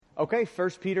Okay, 1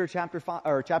 Peter chapter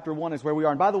 1 is where we are.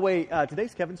 And by the way,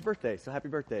 today's Kevin's birthday, so happy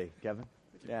birthday, Kevin.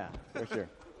 Yeah, for sure.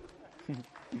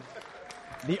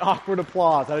 The awkward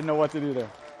applause. I didn't know what to do there.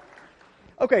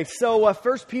 Okay, so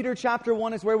 1 Peter chapter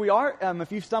 1 is where we are.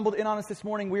 If you've stumbled in on us this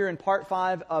morning, we're in part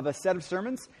 5 of a set of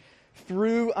sermons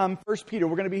through 1 Peter.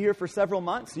 We're going to be here for several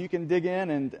months, so you can dig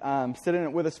in and sit in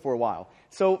it with us for a while.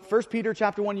 So 1 Peter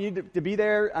chapter 1, you need to be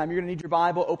there. You're going to need your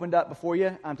Bible opened up before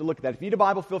you to look at that. If you need a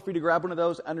Bible, feel free to grab one of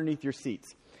those underneath your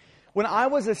seats. When I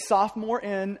was a sophomore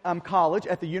in college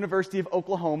at the University of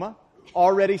Oklahoma,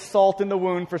 already salt in the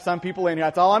wound for some people in here.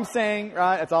 That's all I'm saying,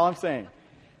 right? That's all I'm saying.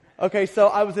 Okay, so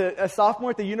I was a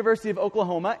sophomore at the University of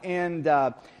Oklahoma, and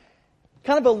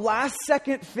kind of a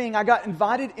last-second thing, I got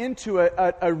invited into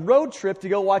a road trip to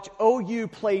go watch OU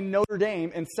play Notre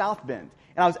Dame in South Bend.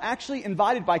 And I was actually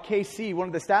invited by KC, one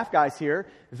of the staff guys here,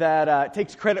 that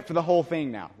takes credit for the whole thing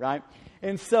now, right?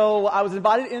 And so I was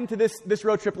invited into this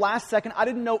road trip last second. I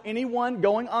didn't know anyone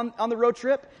going on the road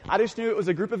trip. I just knew it was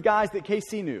a group of guys that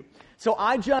KC knew. So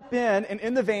I jump in, and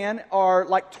in the van are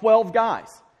like 12 guys.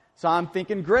 So I'm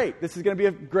thinking, great, this is going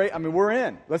to be we're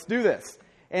in. Let's do this.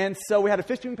 And so we had a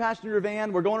 15-passenger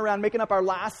van. We're going around making up our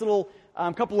last little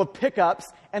couple of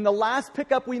pickups. And the last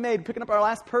pickup we made, picking up our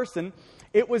last person,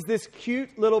 it was this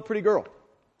cute little pretty girl.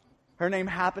 Her name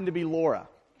happened to be Laura,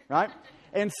 right?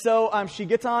 And so she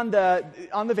gets on the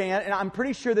van, and I'm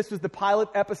pretty sure this was the pilot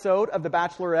episode of The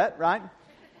Bachelorette, right?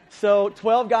 So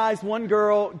 12 guys, one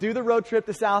girl, do the road trip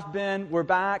to South Bend. We're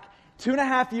back.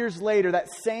 2.5 years later, that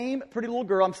same pretty little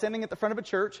girl, I'm standing at the front of a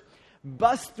church,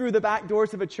 busts through the back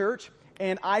doors of a church,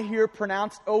 and I hear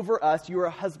pronounced over us, "You are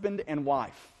a husband and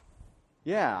wife."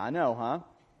 Yeah, I know, huh?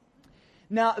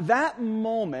 Now, that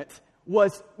moment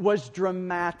was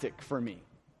dramatic for me.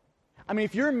 I mean,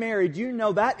 if you're married, you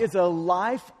know that is a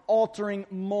life-altering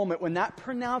moment when that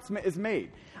pronouncement is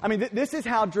made. I mean, this is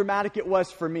how dramatic it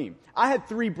was for me. I had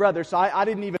 3 brothers, so I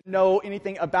didn't even know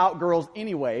anything about girls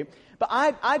anyway. But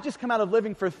I'd just come out of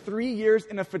living for 3 years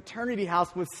in a fraternity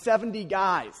house with 70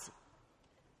 guys.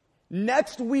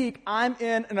 Next week, I'm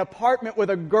in an apartment with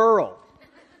a girl.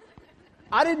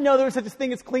 I didn't know there was such a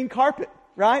thing as clean carpet,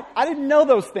 right? I didn't know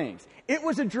those things. It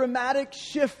was a dramatic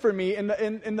shift for me in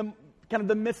the kind of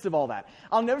the midst of all that.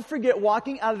 I'll never forget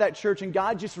walking out of that church and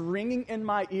God just ringing in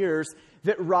my ears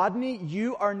that, "Rodney,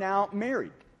 you are now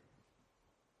married.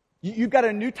 You've got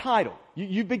a new title.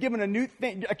 You've been given a new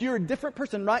thing. Like, you're a different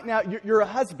person right now. You're a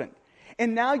husband.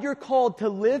 And now you're called to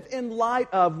live in light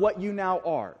of what you now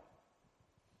are."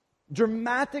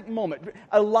 Dramatic moment.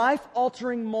 A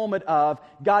life-altering moment of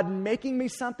God making me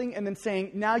something and then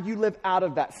saying, now you live out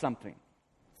of that something.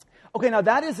 Okay, now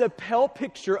that is a pale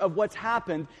picture of what's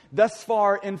happened thus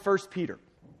far in 1 Peter.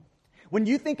 When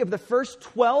you think of the first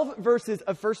 12 verses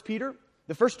of 1 Peter,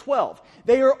 the first 12,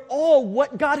 they are all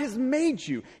what God has made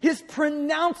you. His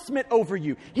pronouncement over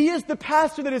you. He is the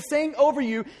pastor that is saying over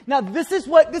you, now this is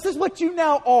what you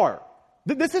now are.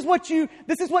 This is what you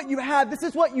have. This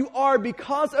is what you are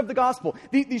because of the gospel.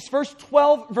 These first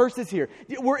 12 verses here.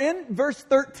 We're in verse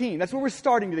 13. That's where we're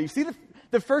starting today. You see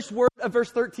the first word of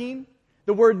verse 13?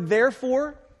 The word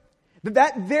therefore?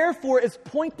 That therefore is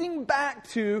pointing back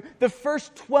to the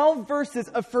first 12 verses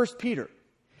of 1 Peter.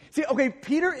 See, okay,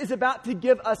 Peter is about to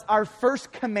give us our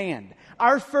first command.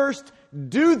 Our first,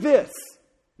 do this.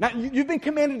 Now, you've been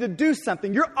commanded to do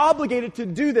something. You're obligated to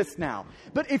do this now.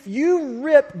 But if you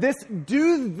rip this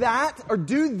do that or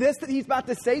do this that he's about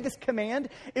to say, this command,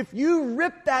 if you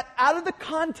rip that out of the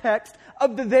context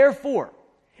of the therefore,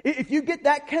 if you get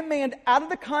that command out of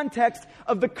the context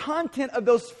of the content of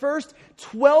those first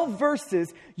 12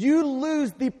 verses, you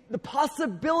lose the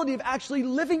possibility of actually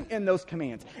living in those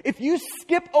commands. If you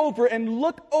skip over and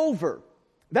look over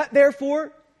that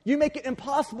therefore, you make it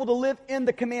impossible to live in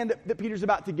the command that Peter's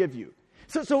about to give you.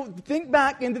 So think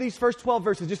back into these first 12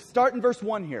 verses. Just start in verse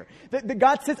 1 here. That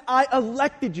God says, I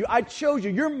elected you. I chose you.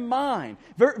 You're mine.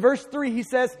 Verse 3, he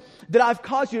says that I've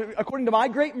caused you, according to my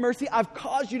great mercy, I've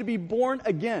caused you to be born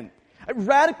again. I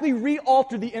radically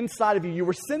re-alter the inside of you. You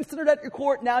were sin-centered at your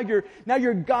core. Now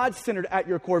you're God-centered at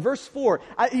your core. Verse 4,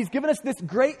 he's given us this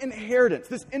great inheritance,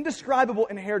 this indescribable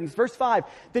inheritance. Verse 5,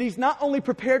 that he's not only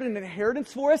prepared an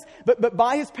inheritance for us, but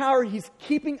by his power, he's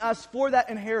keeping us for that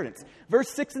inheritance.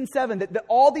 Verse 6 and 7, that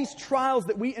all these trials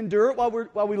that we endure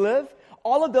while we live,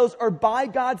 all of those are by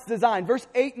God's design. Verse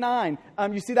 8, 9,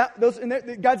 you see that? Those in there,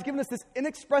 God's given us this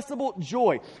inexpressible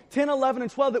joy. 10, 11,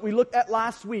 and 12 that we looked at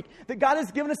last week. That God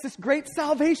has given us this great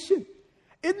salvation.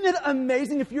 Isn't it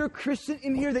amazing if you're a Christian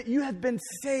in here that you have been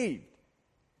saved?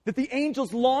 That the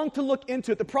angels long to look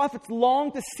into it. The prophets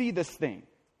long to see this thing.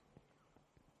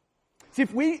 See,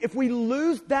 if we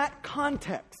lose that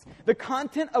context, the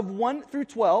content of 1 through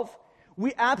 12,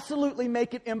 we absolutely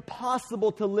make it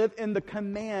impossible to live in the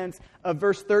commands of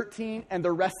verse 13 and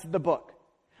the rest of the book.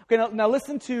 Okay, now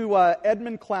listen to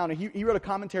Edmund Clowney. He wrote a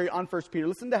commentary on 1 Peter.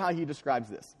 Listen to how he describes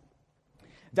this.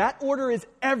 That order is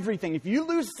everything. If you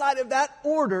lose sight of that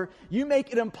order, you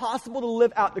make it impossible to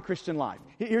live out the Christian life.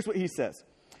 Here's what he says.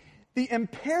 The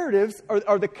imperatives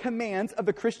or the commands of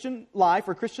the Christian life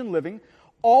or Christian living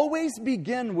always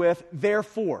begin with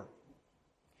therefore.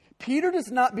 Peter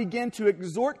does not begin to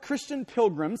exhort Christian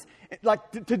pilgrims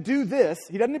to do this.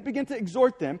 He doesn't begin to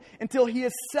exhort them until he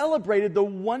has celebrated the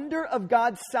wonder of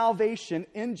God's salvation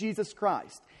in Jesus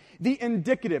Christ. The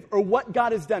indicative, or what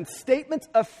God has done, statements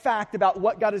of fact about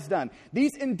what God has done.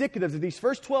 These indicatives of these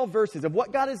first 12 verses of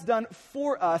what God has done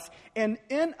for us and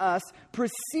in us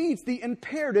precedes the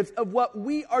imperatives of what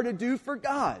we are to do for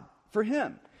God, for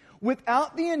Him.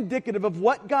 Without the indicative of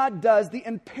what God does, the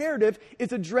imperative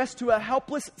is addressed to a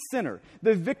helpless sinner,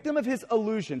 the victim of his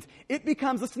illusions. It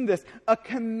becomes, listen to this, a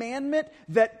commandment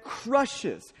that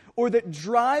crushes or that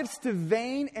drives to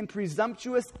vain and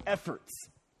presumptuous efforts.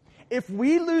 If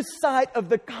we lose sight of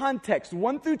the context,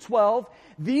 1 through 12,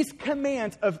 these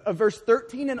commands of verse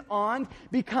 13 and on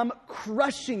become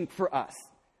crushing for us,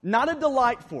 not a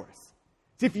delight for us.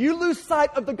 If you lose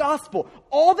sight of the gospel,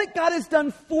 all that God has done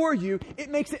for you,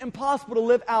 it makes it impossible to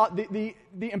live out the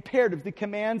imperatives, the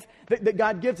commands that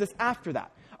God gives us after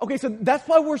that. Okay, so that's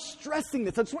why we're stressing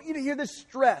this. I just want you to hear this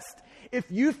stressed. If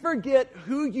you forget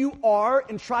who you are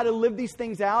and try to live these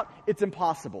things out, it's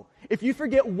impossible. If you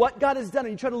forget what God has done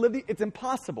and you try to live it's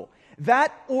impossible.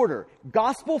 That order,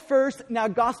 gospel first, now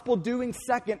gospel doing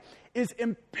second, is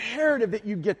imperative that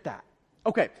you get that.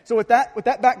 Okay, so with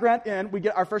that background in, we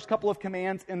get our first couple of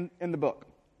commands in the book.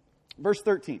 Verse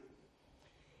 13.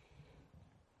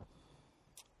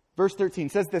 Verse 13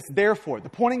 says this, therefore, the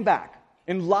pointing back,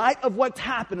 in light of what's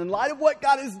happened, in light of what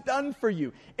God has done for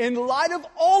you, in light of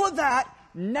all of that,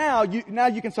 now you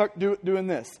can start doing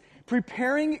this.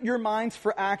 Preparing your minds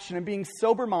for action and being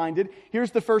sober-minded, here's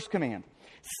the first command.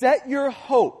 Set your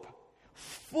hope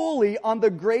fully on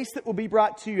the grace that will be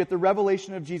brought to you at the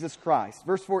revelation of Jesus Christ.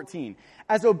 Verse 14,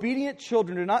 as obedient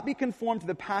children, do not be conformed to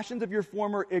the passions of your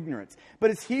former ignorance,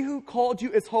 but as He who called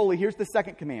you is holy, here's the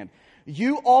second command.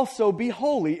 You also be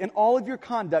holy in all of your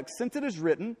conduct, since it is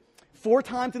written, 4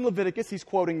 times in Leviticus, he's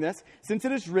quoting this, since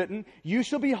it is written, you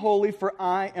shall be holy, for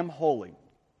I am holy.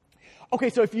 Okay,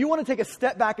 so if you want to take a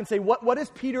step back and say, what is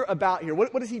Peter about here?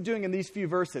 What is he doing in these few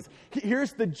verses?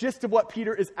 Here's the gist of what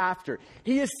Peter is after.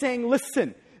 He is saying,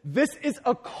 listen, this is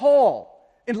a call.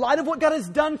 In light of what God has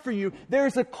done for you, there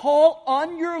is a call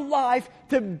on your life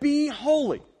to be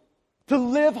holy, to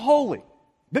live holy.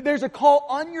 That there's a call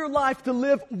on your life to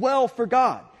live well for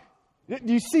God.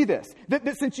 Do you see this?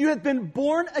 That since you have been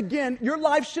born again, your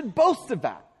life should boast of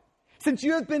that. Since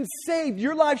you have been saved,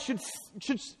 your life should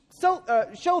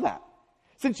show that.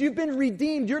 Since you've been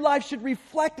redeemed, your life should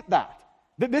reflect that.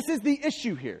 That this is the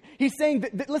issue here. He's saying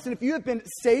that, listen, if you have been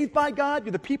saved by God,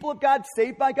 you're the people of God,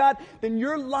 saved by God, then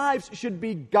your lives should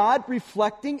be God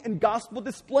reflecting and gospel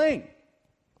displaying.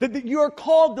 That you are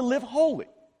called to live holy.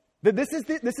 That this is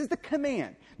the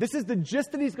command. This is the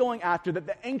gist that he's going after, that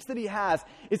the angst that he has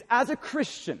is, as a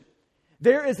Christian,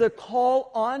 there is a call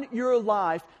on your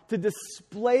life to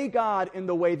display God in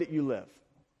the way that you live.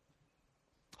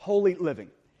 Holy living.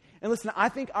 And listen, I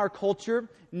think our culture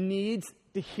needs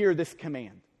to hear this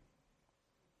command.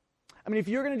 I mean, if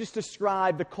you're going to just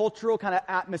describe the cultural kind of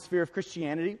atmosphere of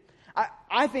Christianity,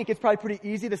 I think it's probably pretty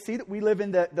easy to see that we live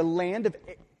in the land of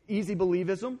easy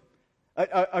believism,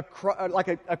 like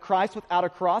a Christ without a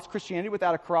cross, Christianity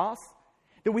without a cross.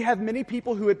 That we have many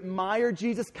people who admire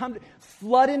Jesus,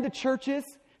 flood into churches,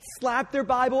 slap their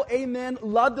Bible, amen,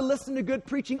 love to listen to good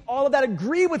preaching, all of that,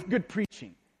 agree with good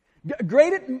preaching.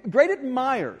 Great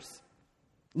admirers,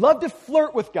 love to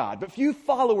flirt with God, but few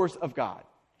followers of God.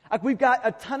 Like we've got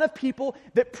a ton of people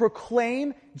that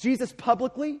proclaim Jesus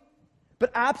publicly, but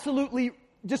absolutely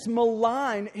just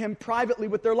malign Him privately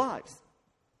with their lives.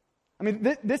 I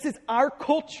mean, this is our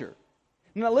culture.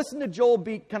 Now listen to Joel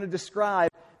Beek kind of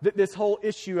describe this whole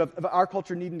issue of our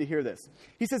culture needing to hear this.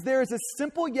 He says, there is a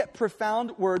simple yet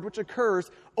profound word which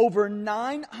occurs over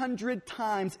 900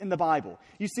 times in the Bible.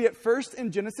 You see it first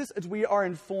in Genesis as we are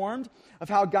informed of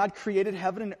how God created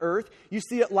heaven and earth. You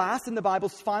see it last in the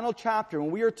Bible's final chapter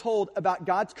when we are told about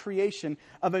God's creation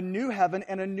of a new heaven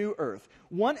and a new earth.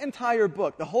 One entire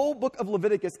book, the whole book of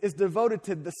Leviticus, is devoted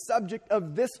to the subject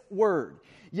of this word.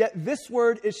 Yet this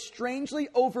word is strangely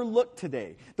overlooked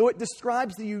today. Though it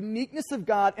describes the uniqueness of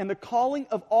God and the calling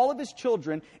of all of His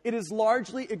children, it is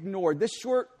largely ignored. This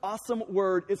short, awesome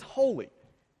word is holy.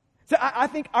 So I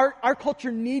think our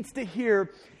culture needs to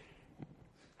hear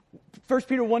 1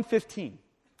 Peter 1:15.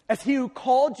 As He who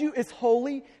called you is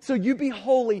holy, so you be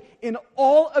holy in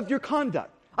all of your conduct.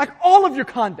 Like all of your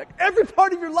conduct, every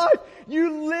part of your life,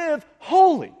 you live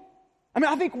holy.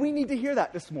 I think we need to hear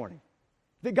that this morning.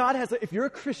 That God has, if you're a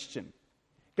Christian,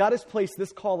 God has placed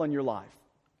this call on your life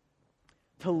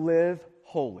to live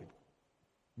holy,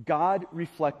 God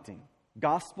reflecting,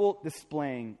 gospel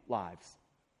displaying lives.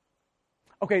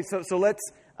 Okay, so let's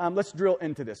drill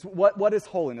into this. What is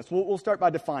holiness? We'll start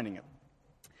by defining it.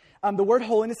 The word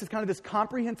holiness is kind of this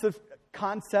comprehensive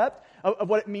concept of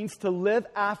what it means to live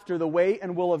after the way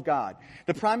and will of God.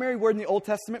 The primary word in the Old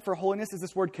Testament for holiness is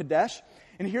this word kadesh.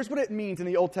 And here's what it means in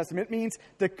the Old Testament. It means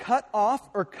to cut off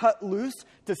or cut loose,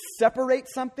 to separate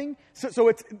something. So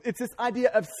it's this idea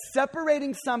of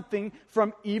separating something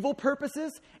from evil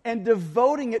purposes and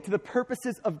devoting it to the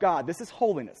purposes of God. This is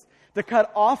holiness. To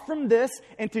cut off from this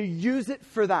and to use it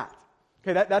for that.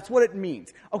 Okay, that's what it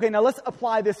means. Okay, now let's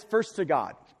apply this first to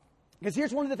God. Because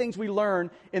here's one of the things we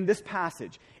learn in this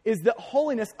passage, is that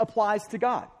holiness applies to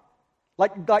God.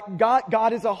 Like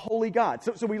God is a holy God.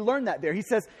 So we learn that there. He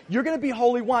says, you're going to be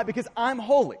holy. Why? Because I'm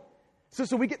holy.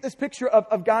 So we get this picture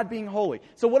of God being holy.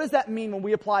 So what does that mean when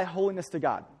we apply holiness to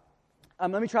God?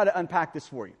 Let me try to unpack this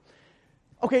for you.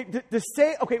 Okay,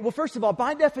 well, first of all,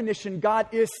 by definition, God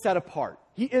is set apart.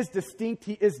 He is distinct.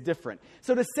 He is different.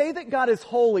 So to say that God is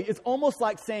holy is almost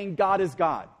like saying God is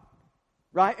God.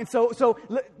 Right? And so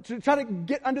to try to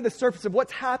get under the surface of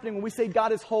what's happening when we say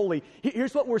God is holy,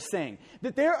 here's what we're saying.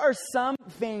 That there are some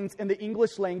things in the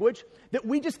English language that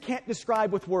we just can't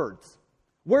describe with words.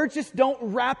 Words just don't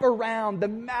wrap around the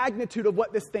magnitude of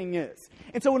what this thing is.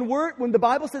 And so when the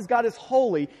Bible says God is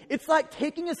holy, it's like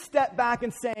taking a step back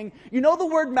and saying, you know the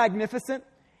word magnificent?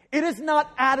 It is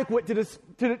not adequate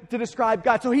to describe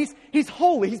God. So He's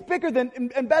holy. He's bigger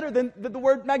than and better than the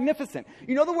word magnificent.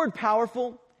 You know the word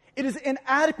powerful? It is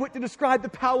inadequate to describe the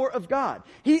power of God.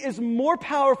 He is more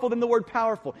powerful than the word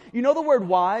powerful. You know the word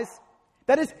wise?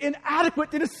 That is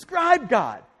inadequate to describe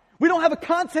God. We don't have a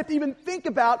concept to even think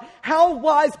about how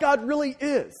wise God really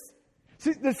is.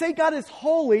 So to say God is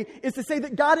holy is to say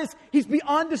that He's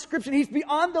beyond description. He's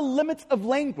beyond the limits of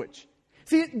language.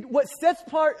 See, what sets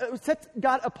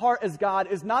God apart as God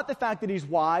is not the fact that He's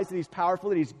wise, that He's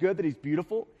powerful, that He's good, that He's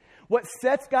beautiful. What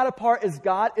sets God apart as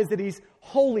God is that He's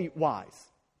wholly wise.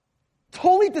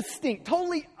 Totally distinct,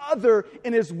 totally other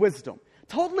in His wisdom,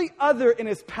 totally other in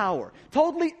His power,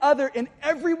 totally other in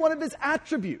every one of His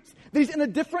attributes. He's in a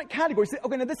different category. So,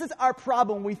 okay, now this is our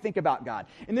problem when we think about God.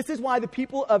 And this is why the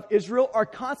people of Israel are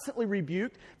constantly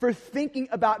rebuked for thinking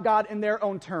about God in their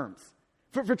own terms,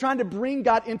 for trying to bring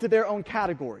God into their own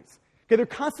categories. Okay, they're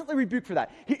constantly rebuked for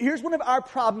that. Here's one of our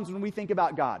problems when we think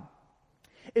about God,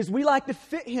 is we like to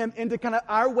fit Him into kind of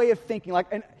our way of thinking.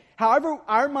 And however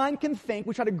our mind can think,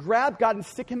 we try to grab God and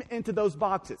stick Him into those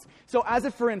boxes. So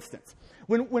for instance,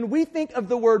 when we think of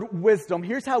the word wisdom,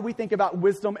 here's how we think about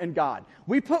wisdom and God.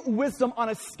 We put wisdom on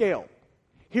a scale.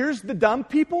 Here's the dumb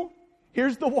people.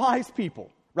 Here's the wise people,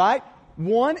 right?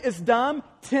 1 is dumb,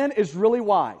 10 is really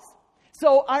wise.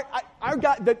 So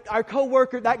our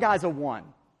coworker, that guy's a 1.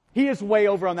 He is way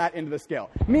over on that end of the scale.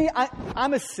 Me,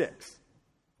 I'm a 6.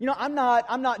 You know, I'm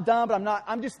not dumb, but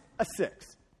I'm just a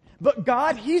 6. But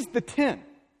God, He's the 10.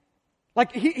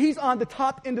 Like, He's on the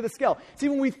top end of the scale. See,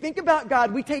 when we think about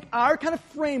God, we take our kind of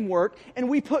framework and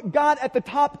we put God at the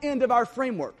top end of our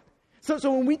framework. So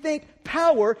when we think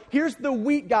power, here's the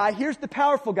weak guy, here's the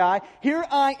powerful guy, here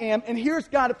I am, and here's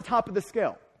God at the top of the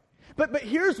scale. But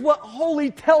here's what holy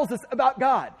tells us about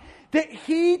God. That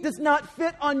He does not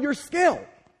fit on your scale.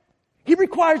 He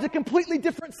requires a completely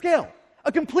different scale.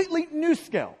 A completely new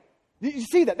scale. You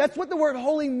see that? That's what the word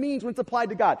holy means when it's applied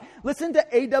to God. Listen to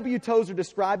A.W. Tozer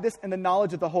describe this in The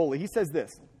Knowledge of the Holy. He says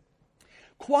this: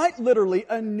 quite literally,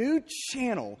 a new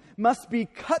channel must be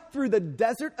cut through the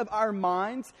desert of our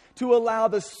minds to allow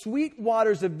the sweet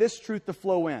waters of this truth to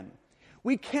flow in.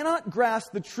 We cannot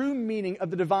grasp the true meaning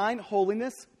of the divine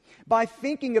holiness by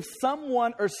thinking of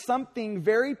someone or something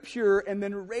very pure and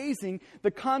then raising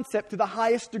the concept to the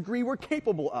highest degree we're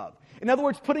capable of. In other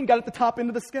words, putting God at the top end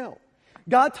of the scale.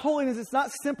 God's holiness is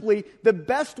not simply the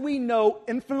best we know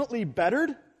infinitely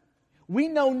bettered. We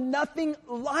know nothing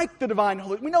like the divine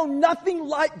holiness. We know nothing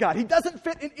like God. He doesn't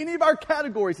fit in any of our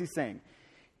categories, he's saying.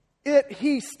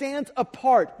 He stands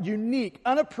apart, unique,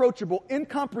 unapproachable,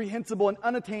 incomprehensible, and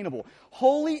unattainable.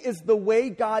 Holy is the way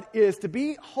God is. To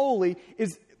be holy,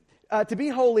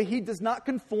 he does not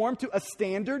conform to a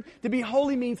standard. To be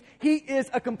holy means he is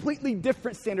a completely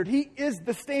different standard. He is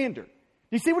the standard.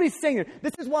 You see what he's saying here?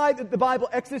 This is why the Bible,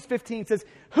 Exodus 15, says,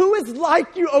 "Who is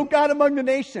like you, O God, among the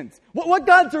nations?" What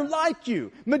gods are like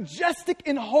you? Majestic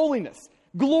in holiness,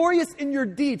 glorious in your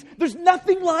deeds. There's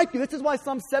nothing like you. This is why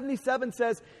Psalm 77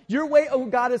 says, "Your way, O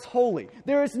God, is holy."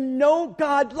 There is no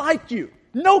God like you.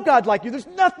 No God like you. There's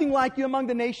nothing like you among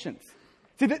the nations.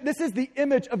 See, this is the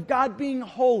image of God being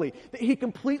holy, that he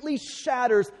completely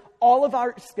shatters all of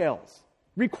our scales,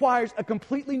 requires a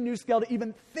completely new scale to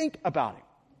even think about it.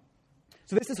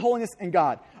 So this is holiness in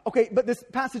God. Okay, but this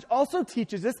passage also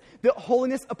teaches us that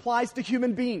holiness applies to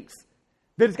human beings.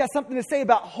 That it's got something to say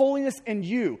about holiness in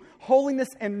you, holiness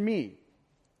in me.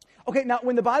 Okay, now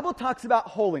when the Bible talks about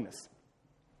holiness,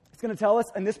 it's going to tell us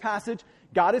in this passage,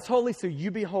 God is holy, so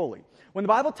you be holy. When the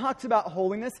Bible talks about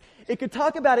holiness, it could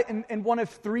talk about it in one of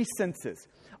three senses.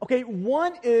 Okay,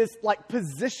 one is like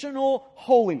positional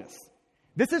holiness.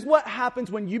 This is what happens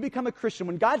when you become a Christian.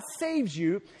 When God saves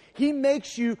you, he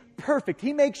makes you perfect.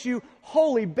 He makes you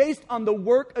holy based on the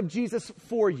work of Jesus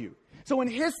for you. So in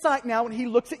his sight now, when he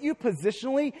looks at you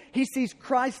positionally, he sees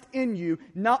Christ in you,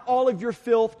 not all of your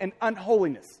filth and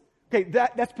unholiness. Okay,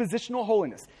 that's positional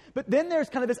holiness. But then there's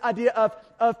kind of this idea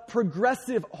of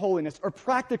progressive holiness or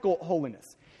practical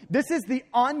holiness. This is the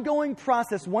ongoing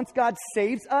process once God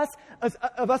saves us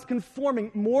of us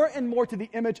conforming more and more to the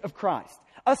image of Christ.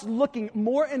 Us looking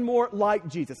more and more like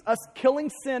Jesus. Us killing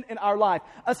sin in our life.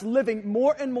 Us living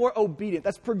more and more obedient.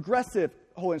 That's progressive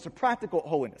holiness or practical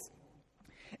holiness.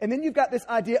 And then you've got this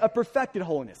idea of perfected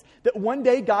holiness. That one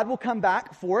day God will come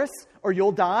back for us, or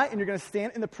you'll die, and you're going to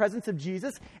stand in the presence of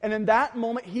Jesus. And in that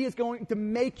moment, he is going to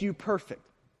make you perfect.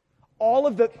 All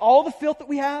the filth that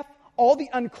we have, all the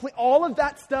unclean, all of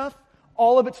that stuff,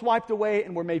 all of it's wiped away,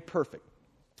 and we're made perfect.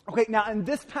 Okay, now in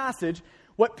this passage,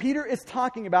 what Peter is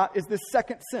talking about is this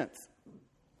second sense.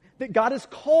 That God has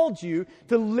called you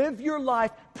to live your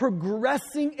life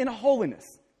progressing in holiness.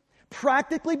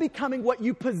 Practically becoming what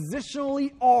you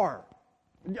positionally are.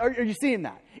 Are you seeing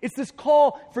that? It's this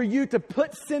call for you to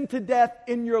put sin to death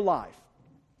in your life.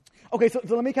 Okay, so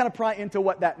let me kind of pry into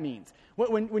what that means.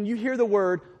 When you hear the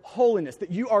word holiness,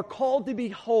 that you are called to be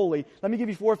holy, let me give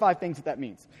you 4 or 5 things that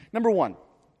means. Number 1,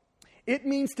 it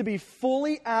means to be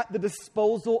fully at the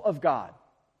disposal of God.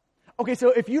 Okay, so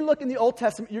if you look in the Old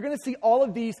Testament, you're going to see all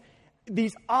of these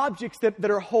objects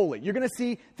that are holy. You're going to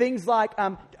see things like,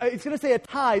 it's going to say a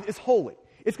tithe is holy.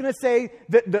 It's going to say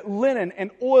that linen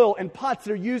and oil and pots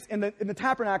that are used in the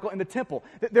tabernacle and the temple,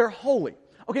 that they're holy.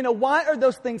 Okay, now why are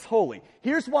those things holy?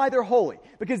 Here's why they're holy.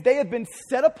 Because they have been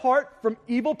set apart from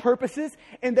evil purposes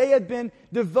and they have been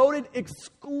devoted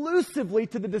exclusively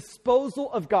to the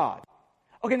disposal of God.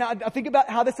 Okay, now think about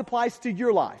how this applies to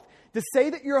your life. To say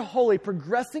that you're holy,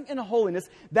 progressing in holiness,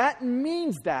 that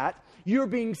means that you're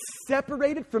being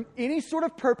separated from any sort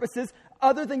of purposes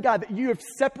other than God. That you have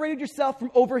separated yourself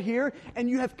from over here and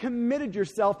you have committed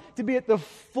yourself to be at the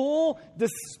full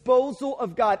disposal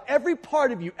of God. Every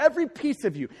part of you, every piece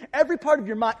of you, every part of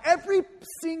your mind, every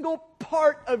single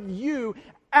part of you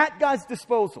at God's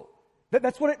disposal.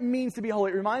 That's what it means to be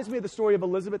holy. It reminds me of the story of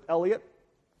Elisabeth Elliot.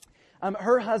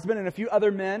 Her husband and a few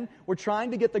other men were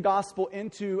trying to get the gospel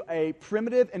into a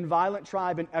primitive and violent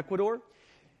tribe in Ecuador.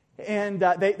 And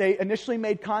they initially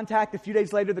made contact. A few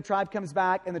days later, the tribe comes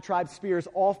back and the tribe spears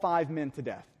all 5 men to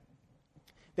death.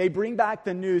 They bring back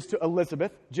the news to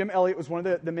Elizabeth. Jim Elliot was one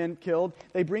of the men killed.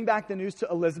 They bring back the news to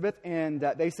Elizabeth and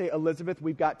they say, "Elizabeth,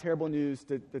 we've got terrible news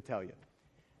to tell you.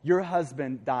 Your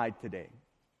husband died today."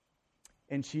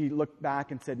 And she looked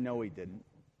back and said, "No, he didn't."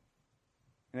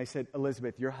 And they said,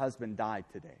 "Elizabeth, your husband died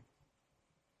today."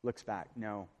 Looks back.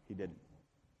 "No, he didn't."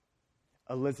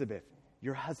 "Elizabeth,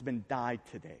 your husband died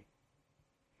today."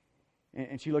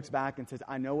 And she looks back and says,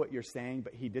 "I know what you're saying,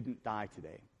 but he didn't die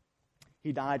today.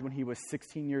 He died when he was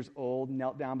 16 years old,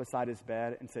 knelt down beside his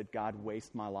bed and said, 'God,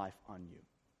 waste my life on you.'"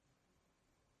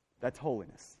 That's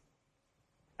holiness.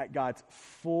 At God's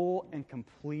full and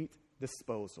complete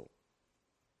disposal.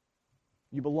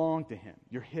 You belong to him.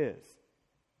 You're his.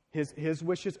 His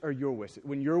wishes are your wishes.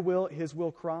 When your will, his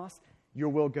will cross, your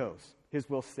will goes. His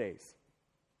will stays.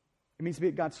 It means to be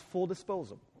at God's full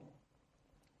disposal.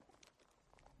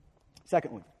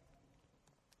 Secondly,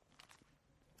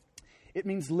 it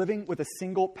means living with a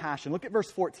single passion. Look at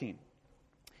verse 14.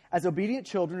 As obedient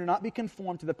children, do not be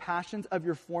conformed to the passions of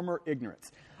your former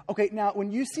ignorance. Okay, now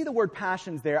when you see the word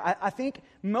passions there, I think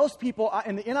most people,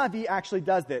 and the NIV actually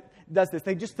does this.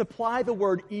 They just apply the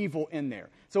word evil in there.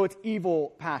 So it's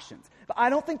evil passions. But I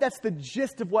don't think that's the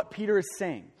gist of what Peter is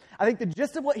saying. I think the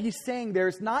gist of what he's saying there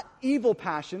is not evil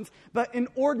passions, but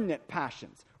inordinate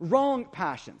passions, wrong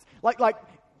passions. Like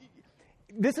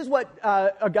this is what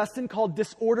Augustine called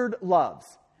disordered loves.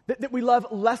 That we love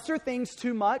lesser things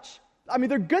too much. I mean,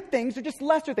 they're good things, they're just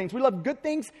lesser things. We love good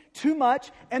things too much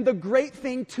and the great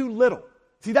thing too little.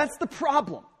 See, that's the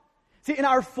problem. See, in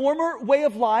our former way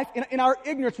of life, in our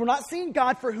ignorance, we're not seeing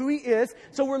God for who He is,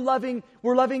 so we're loving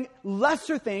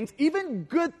lesser things, even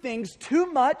good things,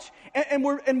 too much, and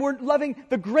we're loving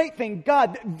the great thing,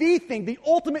 God, the thing, the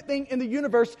ultimate thing in the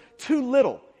universe, too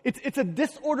little. It's a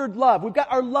disordered love. We've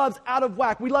got our loves out of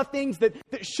whack. We love things that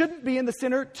shouldn't be in the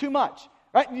center too much.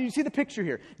 Right? You see the picture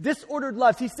here. Disordered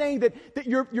loves. He's saying that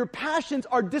your passions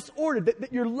are disordered,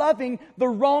 that you're loving the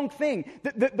wrong thing,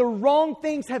 that the wrong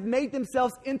things have made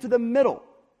themselves into the middle.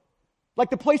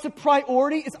 Like the place of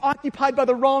priority is occupied by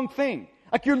the wrong thing.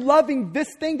 Like you're loving this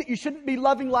thing that you shouldn't be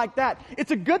loving like that.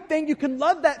 It's a good thing. You can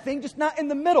love that thing, just not in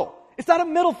the middle. It's not a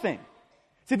middle thing.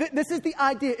 See, this is the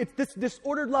idea. It's this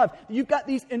disordered love. You've got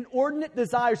these inordinate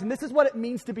desires, and this is what it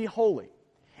means to be holy.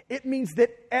 It means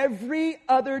that every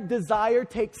other desire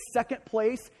takes second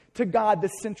place to God, the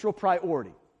central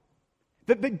priority.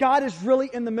 That God is really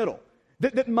in the middle.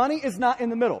 That money is not in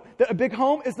the middle. That a big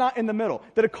home is not in the middle.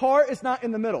 That a car is not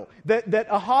in the middle. That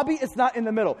a hobby is not in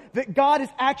the middle. That God is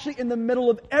actually in the middle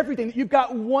of everything. That you've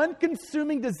got one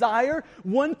consuming desire,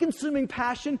 one consuming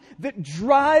passion that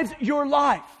drives your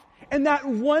life. And that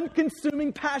one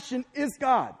consuming passion is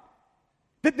God.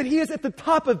 That He is at the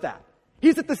top of that.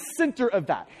 He's at the center of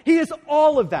that. He is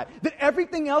all of that. That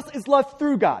everything else is loved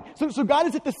through God. So God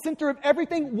is at the center of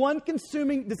everything, one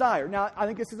consuming desire. Now, I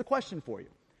think this is a question for you.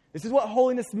 This is what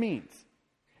holiness means.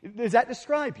 Does that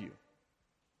describe you?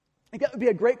 I think that would be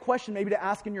a great question maybe to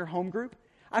ask in your home group.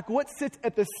 Like, what sits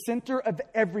at the center of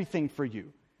everything for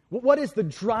you? What is the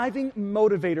driving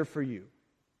motivator for you?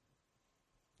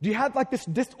 Do you have like this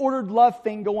disordered love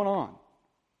thing going on?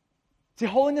 See,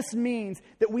 holiness means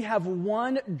that we have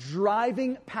one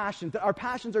driving passion, that our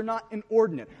passions are not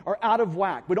inordinate or out of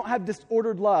whack. We don't have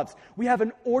disordered loves. We have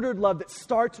an ordered love that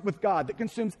starts with God, that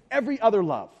consumes every other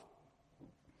love.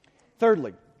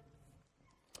 Thirdly,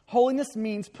 holiness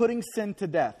means putting sin to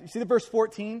death. You see the verse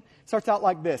 14 starts out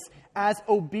like this: as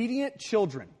obedient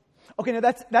children. Okay, now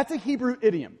that's a Hebrew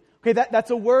idiom. Okay, that's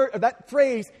a word, that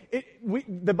phrase,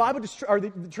 the Bible, or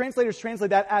the translators translate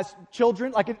that as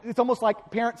children, like it's almost like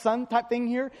parent-son type thing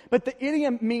here. But the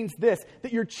idiom means this,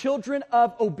 that you're children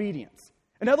of obedience.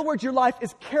 In other words, your life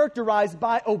is characterized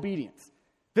by obedience.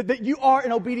 That you are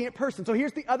an obedient person. So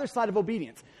here's the other side of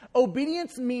obedience.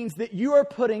 Obedience means that you are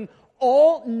putting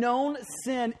all known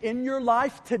sin in your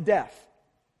life to death.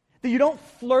 That you don't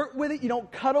flirt with it, you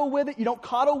don't cuddle with it, you don't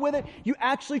coddle with it. You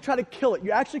actually try to kill it. You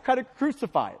actually try to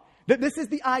crucify it. That this is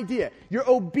the idea. You're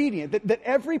obedient. That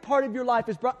every part of your life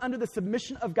is brought under the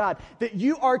submission of God. That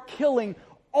you are killing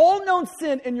all known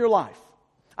sin in your life.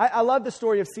 I love the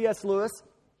story of C.S. Lewis.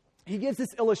 He gives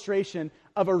this illustration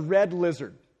of a red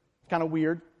lizard. Kind of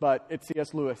weird, but it's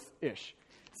C.S. Lewis-ish.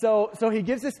 So he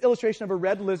gives this illustration of a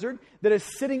red lizard that is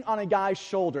sitting on a guy's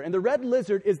shoulder. And the red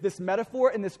lizard is this metaphor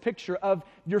and this picture of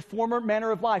your former manner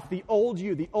of life, the old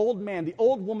you, the old man, the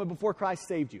old woman before Christ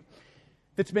saved you.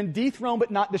 That's been dethroned but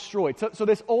not destroyed. So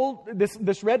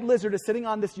this red lizard is sitting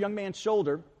on this young man's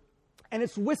shoulder, and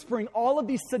it's whispering all of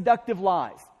these seductive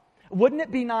lies. Wouldn't it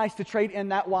be nice to trade in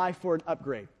that wife for an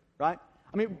upgrade, right?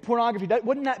 I mean, pornography,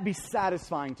 wouldn't that be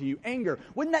satisfying to you? Anger,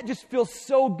 wouldn't that just feel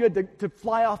so good to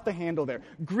fly off the handle there?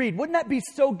 Greed, wouldn't that be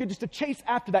so good just to chase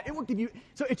after that? It would give you,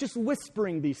 so it's just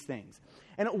whispering these things.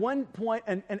 And at one point,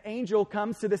 an angel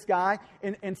comes to this guy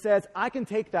and says, I can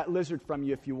take that lizard from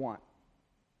you if you want.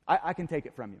 I can take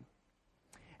it from you.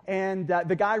 And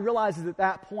the guy realizes at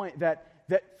that point that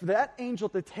for that angel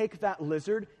to take that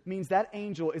lizard means that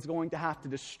angel is going to have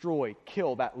to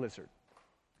kill that lizard.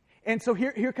 And so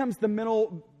here comes the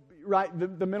mental, right,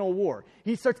 the mental war.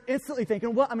 He starts instantly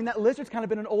thinking, well, I mean, that lizard's kind of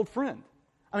been an old friend.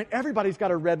 I mean, everybody's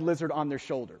got a red lizard on their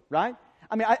shoulder, right?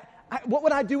 I mean, what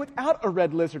would I do without a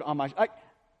red lizard on my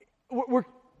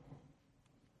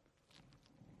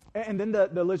And then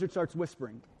the lizard starts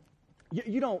whispering,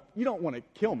 you don't want to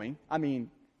kill me. I mean,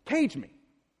 cage me.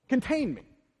 Contain me.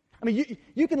 I mean,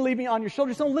 you can leave me on your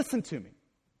shoulders. Don't listen to me.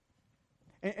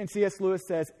 And C.S. Lewis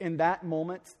says, in that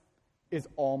moment is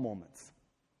all moments.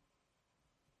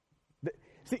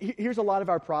 See, here's a lot of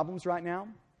our problems right now,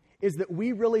 is that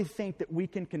we really think that we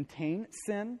can contain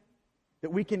sin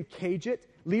that we can cage it,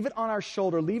 leave it on our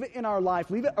shoulder, leave it in our life,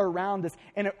 leave it around us,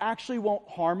 and it actually won't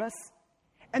harm us.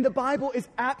 And the Bible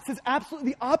says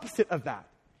absolutely the opposite of that.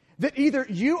 That either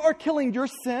you are killing your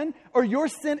sin or your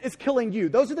sin is killing you.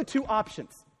 Those are the two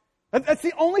options. That's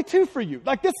the only two for you.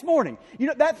 Like this morning,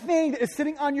 that thing that is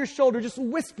sitting on your shoulder just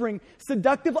whispering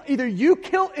seductive, either you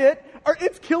kill it or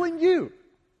it's killing you.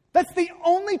 That's the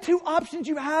only two options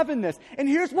you have in this. And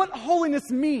here's what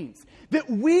holiness means. That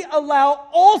we allow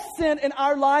all sin in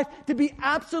our life to be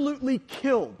absolutely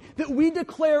killed. That we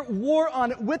declare war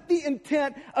on it with the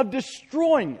intent of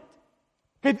destroying it.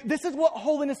 Okay, this is what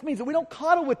holiness means. That we don't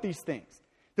coddle with these things.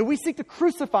 That we seek to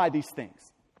crucify these things.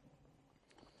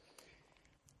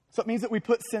 So it means that we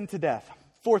put sin to death.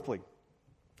 Fourthly,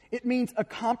 it means a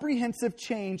comprehensive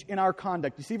change in our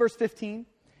conduct. You see verse 15?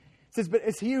 It says, but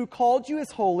as he who called you is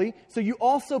holy, so you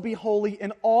also be holy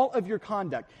in all of your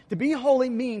conduct. To be holy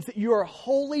means that you are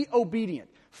wholly obedient,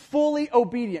 fully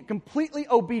obedient, completely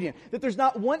obedient. That there's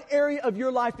not one area of your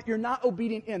life that you're not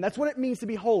obedient in. That's what it means to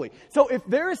be holy. So if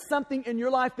there is something in your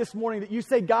life this morning that you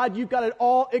say, God, you've got it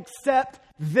all except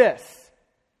this,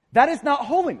 that is not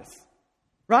holiness.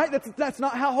 Right? That's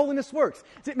not how holiness works.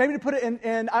 See, maybe to put it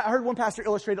in, I heard one pastor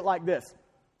illustrate it like this.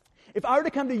 If I were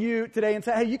to come to you today and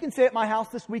say, hey, you can stay at my house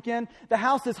this weekend. The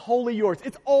house is wholly yours.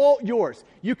 It's all yours.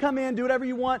 You come in, do whatever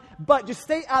you want, but just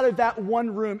stay out of that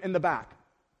one room in the back.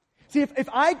 See, if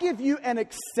I give you an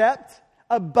accept,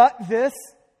 a but this,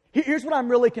 here's what I'm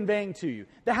really conveying to you.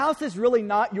 The house is really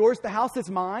not yours. The house is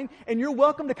mine, and you're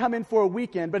welcome to come in for a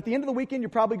weekend, but at the end of the weekend, you're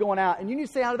probably going out, and you need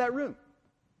to stay out of that room.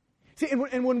 See,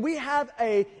 and when we have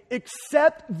a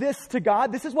accept this to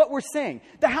God, this is what we're saying.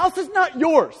 The house is not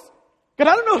yours. God,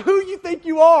 I don't know who you think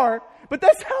you are, but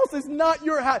this house is not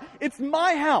your house. It's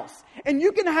my house. And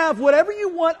you can have whatever you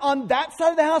want on that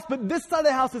side of the house, but this side of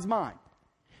the house is mine.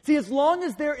 See, as long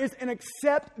as there is an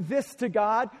accept this to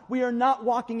God, we are not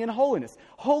walking in holiness.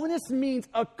 Holiness means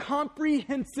a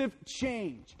comprehensive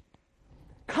change.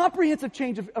 Comprehensive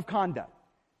change of conduct.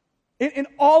 In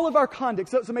all of our conduct.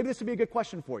 So maybe this would be a good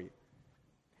question for you.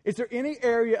 Is there any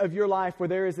area of your life where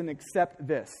there is an accept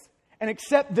this? And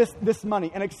accept this money,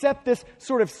 and accept this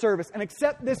sort of service, and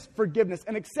accept this forgiveness,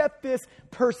 and accept this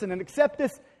person, and accept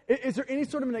this. Is there any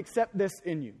sort of an accept this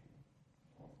in you?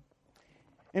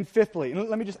 And fifthly, and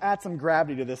let me just add some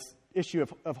gravity to this issue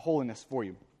of holiness for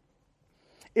you.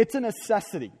 It's a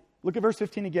necessity. Look at verse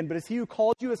 15 again. But as he who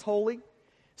called you is holy,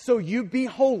 so you be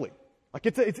holy. Like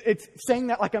it's saying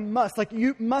that like a must, like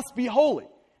you must be holy.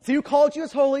 So who called you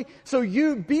is holy, so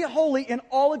you be holy in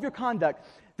all of your conduct.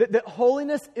 That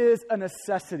holiness is a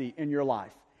necessity in your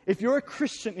life. If you're a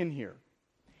Christian in here,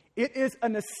 it is a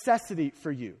necessity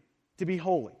for you to be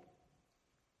holy.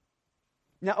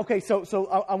 Now, okay, so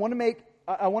I want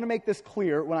to make this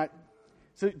clear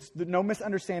so no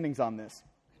misunderstandings on this.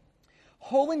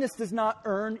 Holiness does not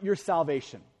earn your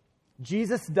salvation.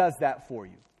 Jesus does that for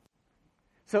you.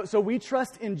 So we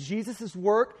trust in Jesus'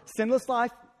 work, sinless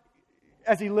life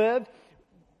as he lived,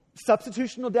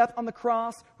 substitutional death on the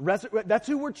cross, that's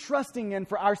who we're trusting in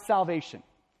for our salvation.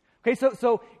 Okay,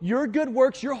 so your good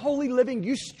works, your holy living,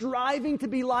 you striving to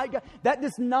be like God, that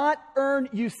does not earn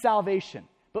you salvation.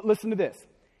 But listen to this.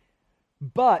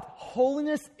 But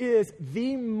holiness is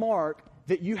the mark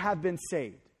that you have been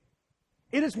saved.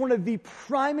 It is one of the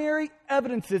primary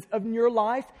evidences of your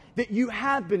life that you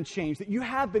have been changed, that you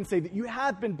have been saved, that you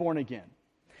have been born again.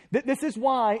 This is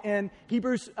why in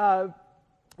Hebrews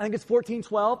I think it's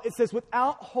 14:12. It says,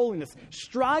 without holiness,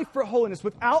 strive for holiness.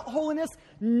 Without holiness,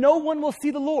 no one will see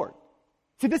the Lord.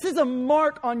 See, this is a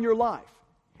mark on your life.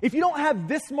 If you don't have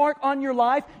this mark on your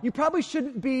life, you probably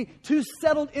shouldn't be too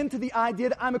settled into the idea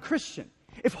that I'm a Christian.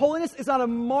 If holiness is not a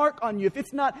mark on you, if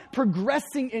it's not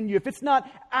progressing in you, if it's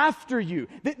not after you,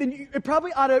 then it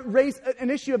probably ought to raise an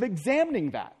issue of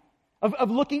examining that, of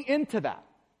looking into that.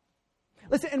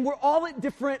 Listen, and we're all at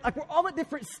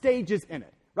different stages in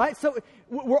it. Right? So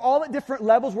we're all at different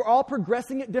levels. We're all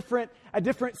progressing at different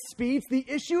speeds. The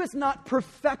issue is not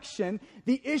perfection.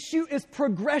 The issue is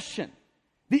progression.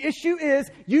 The issue is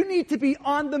you need to be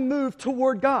on the move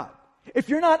toward God. If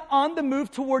you're not on the move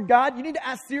toward God, you need to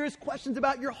ask serious questions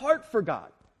about your heart for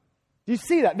God. Do you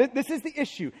see that? This is the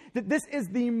issue. That this is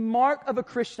the mark of a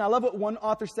Christian. I love what one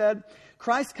author said.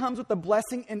 Christ comes with a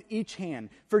blessing in each hand,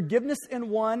 forgiveness in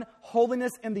one,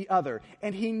 holiness in the other.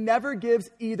 And he never gives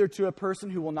either to a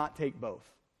person who will not take both.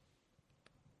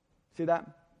 See that?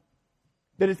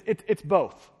 That it's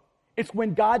both. It's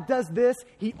when God does this,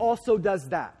 he also does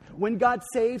that. When God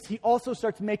saves, he also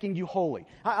starts making you holy.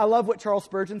 I love what Charles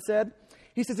Spurgeon said.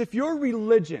 He says, if your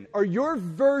religion or your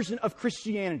version of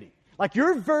Christianity, Like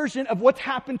your version of what's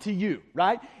happened to you,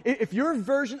 right? If your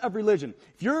version of religion,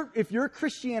 if your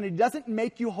Christianity doesn't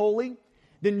make you holy,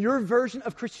 then your version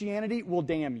of Christianity will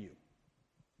damn you.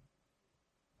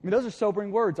 I mean, those are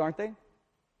sobering words, aren't they?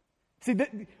 See,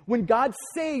 when God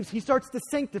saves, He starts to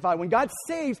sanctify. When God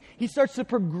saves, He starts to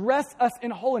progress us in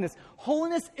holiness.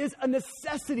 Holiness is a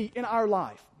necessity in our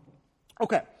life.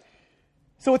 Okay.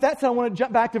 So with that said, I want to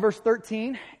jump back to verse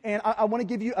 13, and I want to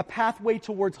give you a pathway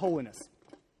towards holiness.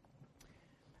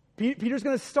 Peter's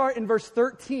going to start in verse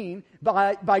 13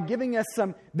 by giving us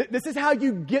some, this is how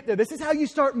you get there. This is how you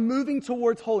start moving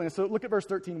towards holiness. So look at verse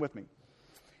 13 with me.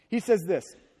 He says this,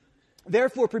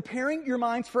 therefore, preparing your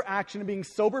minds for action and being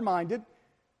sober-minded.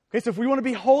 Okay, so if we want to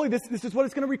be holy, this is what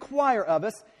it's going to require of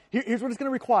us. Here's what it's going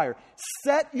to require.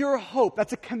 Set your hope,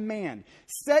 that's a command.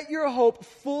 Set your hope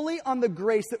fully on the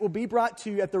grace that will be brought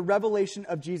to you at the revelation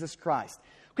of Jesus Christ.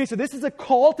 Okay, so this is a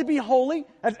call to be holy.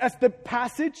 That's the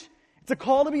passage. It's a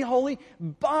call to be holy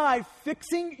by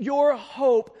fixing your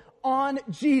hope on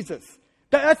Jesus.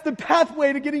 That's the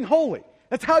pathway to getting holy.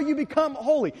 That's how you become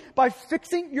holy, by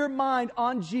fixing your mind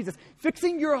on Jesus,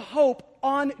 fixing your hope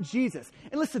on Jesus.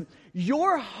 And listen,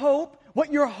 your hope,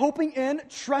 what you're hoping in,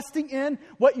 trusting in,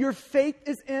 what your faith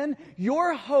is in,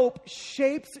 your hope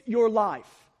shapes your life.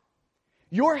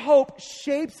 Your hope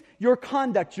shapes your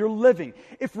conduct, your living.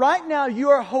 If right now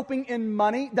you are hoping in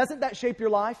money, doesn't that shape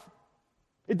your life?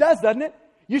 It does, doesn't it?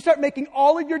 You start making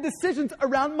all of your decisions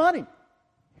around money.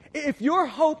 If your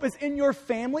hope is in your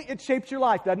family, it shapes your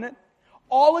life, doesn't it?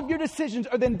 All of your decisions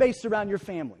are then based around your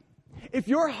family. If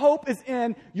your hope is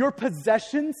in your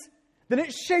possessions, then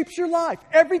it shapes your life.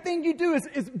 Everything you do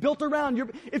is built around your...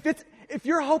 If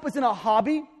your hope is in a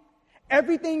hobby,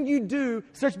 everything you do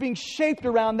starts being shaped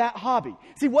around that hobby.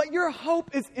 See, what your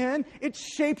hope is in, it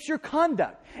shapes your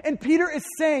conduct. And Peter is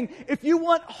saying, if you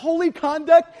want holy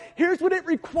conduct, here's what it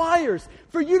requires.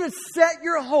 For you to set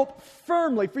your hope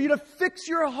firmly, for you to fix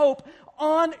your hope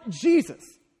on Jesus.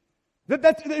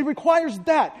 It requires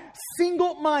that.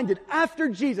 Single-minded, after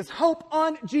Jesus, hope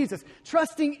on Jesus,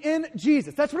 trusting in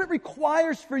Jesus. That's what it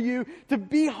requires for you to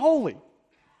be holy.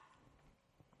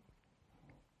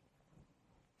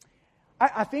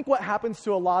 I think what happens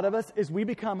to a lot of us is we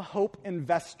become hope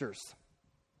investors.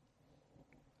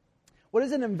 What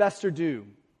does an investor do?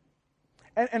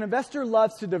 An investor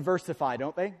loves to diversify,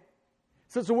 don't they?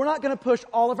 So we're not going to push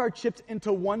all of our chips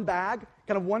into one bag,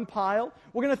 kind of one pile.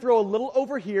 We're going to throw a little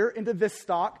over here into this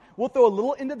stock. We'll throw a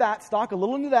little into that stock, a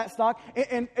little into that stock,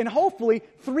 and hopefully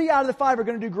 3 out of the 5 are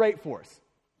going to do great for us,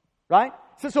 right?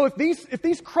 So if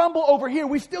these crumble over here,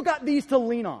 we've still got these to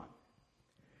lean on.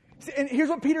 And here's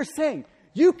what Peter's saying.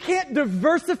 You can't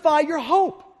diversify your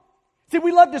hope. See,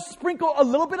 we love to sprinkle a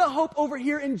little bit of hope over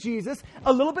here in Jesus,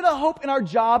 a little bit of hope in our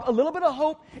job, a little bit of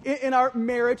hope in our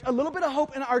marriage, a little bit of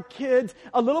hope in our kids,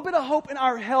 a little bit of hope in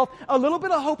our health, a little bit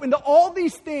of hope into all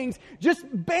these things, just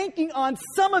banking on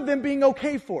some of them being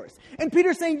okay for us. And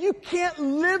Peter's saying you can't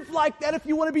live like that if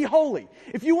you want to be holy.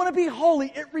 If you want to be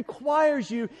holy, it requires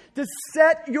you to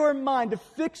set your mind, to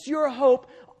fix your hope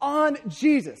on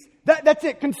Jesus. That's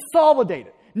it. Consolidate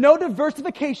it. No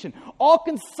diversification. All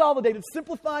consolidated,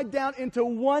 simplified down into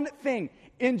one thing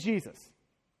in Jesus.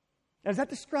 Now, does that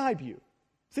describe you?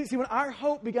 See, when our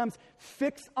hope becomes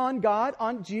fixed on God,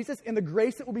 on Jesus, and the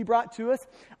grace that will be brought to us,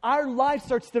 our life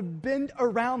starts to bend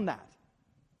around that.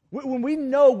 When we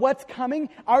know what's coming,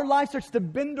 our life starts to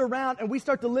bend around, and we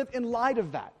start to live in light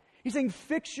of that. He's saying,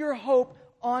 fix your hope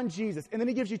on Jesus. And then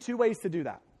he gives you 2 ways to do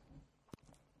that.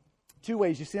 2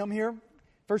 ways. You see them here?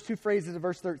 First 2 phrases of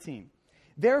verse 13.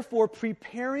 Therefore,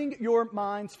 preparing your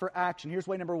minds for action. Here's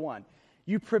way number 1.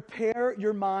 You prepare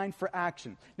your mind for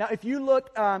action. Now, if you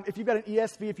look, if you've got an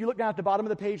ESV, if you look down at the bottom of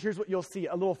the page, here's what you'll see.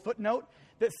 A little footnote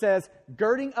that says,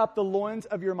 girding up the loins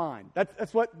of your mind.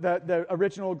 That's what the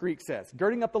original Greek says.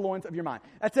 Girding up the loins of your mind.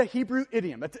 That's a Hebrew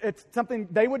idiom. It's something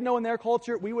they would know in their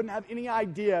culture. We wouldn't have any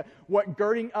idea what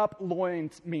girding up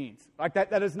loins means. Like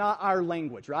that is not our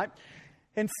language, right?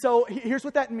 And so here's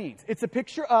what that means. It's a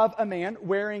picture of a man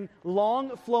wearing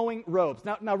long flowing robes.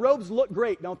 Now robes look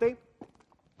great, don't they?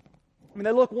 I mean,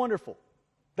 they look wonderful.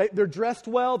 They're dressed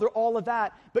well, they're all of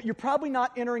that, but you're probably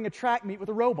not entering a track meet with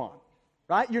a robe on,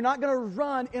 right? You're not going to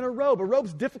run in a robe. A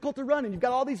robe's difficult to run in. You've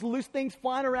got all these loose things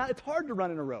flying around. It's hard to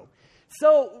run in a robe.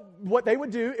 So what they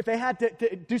would do if they had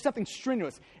to do something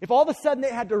strenuous, if all of a sudden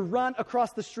they had to run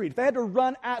across the street, if they had to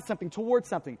run at something, towards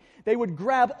something, they would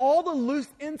grab all the loose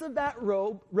ends of that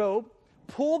robe,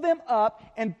 pull them up,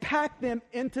 and pack them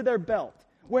into their belt.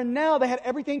 Where now they had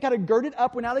everything kind of girded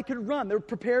up, where now they could run. They were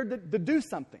prepared to do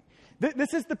something.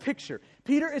 This is the picture.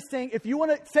 Peter is saying, if you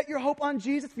want to set your hope on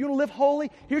Jesus, if you want to live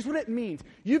holy, here's what it means.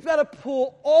 You've got to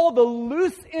pull all the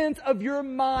loose ends of your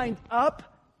mind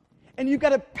up, and you've got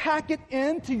to pack it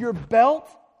into your belt,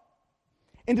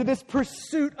 into this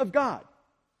pursuit of God.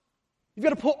 You've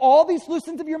got to pull all these loose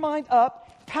ends of your mind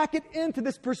up, pack it into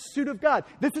this pursuit of God.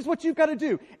 This is what you've got to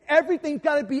do. Everything's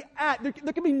got to be there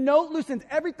can be no loose ends.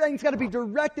 Everything's got to be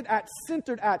directed at,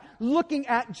 centered at, looking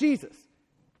at Jesus.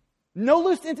 No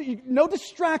loose ends, no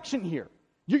distraction here.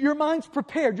 Your mind's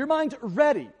prepared. Your mind's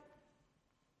ready.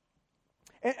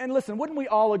 And listen, wouldn't we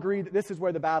all agree that this is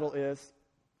where the battle is?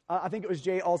 I think it was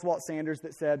J. Oswald Sanders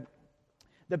that said,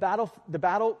 the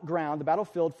battleground, the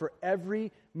battlefield for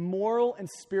every moral and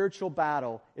spiritual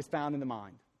battle is found in the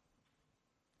mind.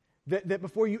 That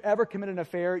before you ever commit an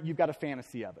affair, you've got a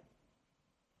fantasy of it.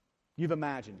 You've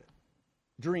imagined it,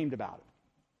 dreamed about it.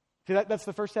 See, that's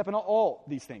the first step in all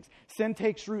these things. Sin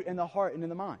takes root in the heart and in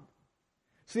the mind.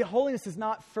 See, holiness is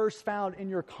not first found in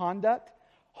your conduct.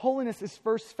 Holiness is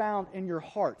first found in your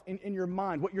heart, in your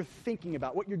mind, what you're thinking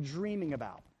about, what you're dreaming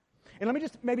about. And let me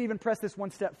just maybe even press this one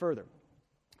step further.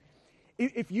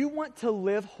 If you want to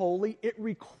live holy, it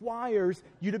requires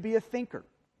you to be a thinker.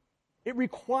 It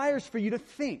requires for you to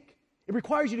think. It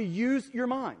requires you to use your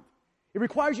mind. It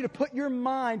requires you to put your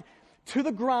mind to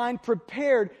the grind,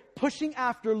 prepared, pushing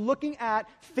after, looking at,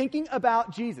 thinking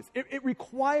about Jesus. It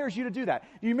requires you to do that.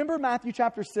 Do you remember Matthew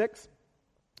chapter 6?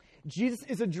 Jesus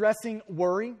is addressing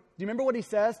worry. Do you remember what he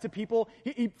says to people?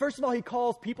 First of all, he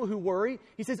calls people who worry,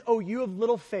 he says, oh, you of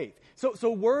little faith.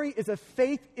 So worry is a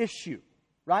faith issue,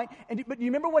 right? But do you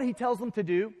remember what he tells them to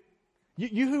do?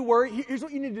 You who worry, here's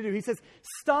what you need to do. He says,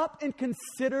 stop and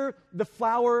consider the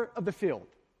flower of the field.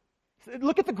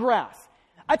 Look at the grass.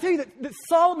 I tell you that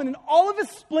Solomon in all of his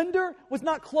splendor was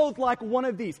not clothed like one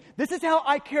of these. This is how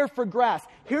I care for grass.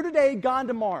 Here today, gone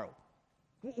tomorrow.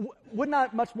 Wouldn't I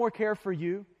much more care for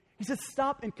you? He says,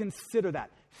 stop and consider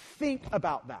that. Think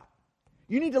about that.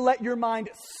 You need to let your mind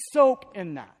soak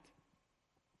in that.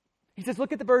 He says,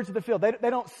 look at the birds of the field. They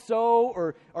don't sow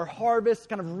or harvest,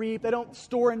 kind of reap. They don't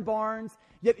store in barns.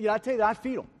 Yet I tell you that I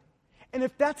feed them. And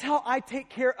if that's how I take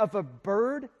care of a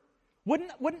bird,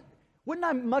 wouldn't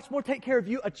I much more take care of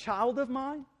you, a child of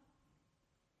mine?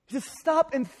 Just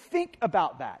stop and think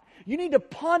about that. You need to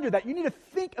ponder that. You need to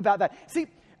think about that. See,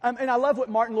 and I love what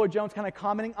Martin Lloyd-Jones kind of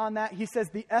commenting on that. He says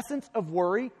the essence of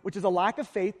worry, which is a lack of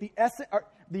faith, the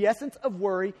essence of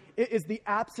worry is the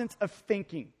absence of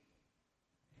thinking.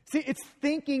 See, it's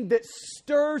thinking that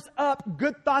stirs up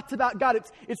good thoughts about God.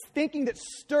 It's thinking that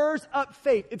stirs up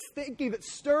faith. It's thinking that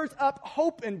stirs up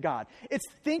hope in God. It's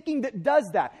thinking that does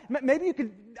that. Maybe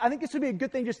I think this would be a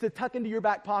good thing just to tuck into your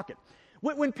back pocket.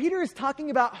 When Peter is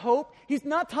talking about hope, he's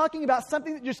not talking about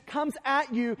something that just comes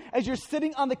at you as you're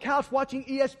sitting on the couch watching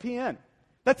ESPN.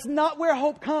 That's not where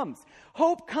hope comes.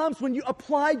 Hope comes when you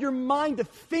apply your mind to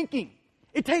thinking.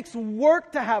 It takes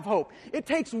work to have hope. It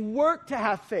takes work to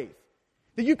have faith.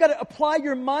 That you've got to apply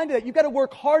your mind to that. You've got to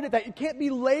work hard at that. You can't be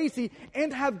lazy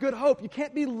and have good hope. You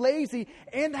can't be lazy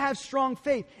and have strong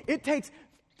faith. It takes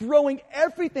throwing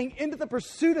everything into the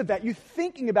pursuit of that. You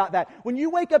thinking about that. When you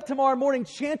wake up tomorrow morning,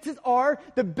 chances are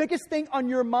the biggest thing on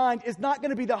your mind is not going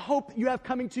to be the hope that you have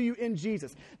coming to you in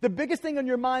Jesus. The biggest thing on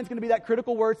your mind is going to be that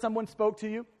critical word someone spoke to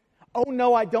you. Oh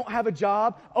no, I don't have a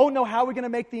job. Oh no, how are we going to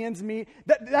make the ends meet?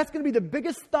 That's going to be the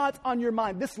biggest thoughts on your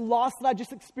mind. This loss that I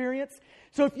just experienced.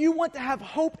 So if you want to have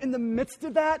hope in the midst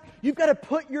of that, you've got to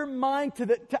put your mind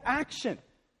to action.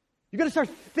 You've got to start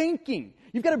thinking.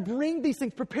 You've got to bring these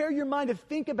things. Prepare your mind to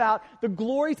think about the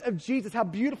glories of Jesus, how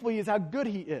beautiful He is, how good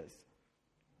He is.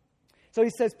 So he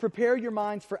says, prepare your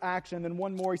minds for action. Then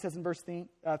one more, he says in verse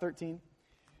 13.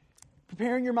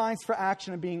 Preparing your minds for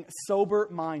action and being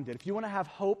sober-minded. If you want to have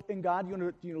hope in God, you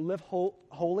want to live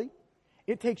holy,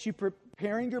 it takes you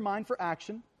preparing your mind for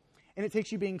action, and it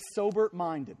takes you being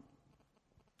sober-minded.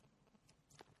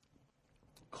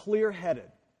 Clear-headed.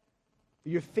 That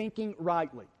you're thinking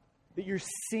rightly. That you're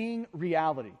seeing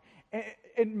reality.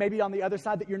 And maybe on the other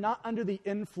side, that you're not under the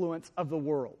influence of the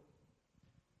world.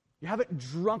 You haven't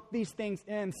drunk these things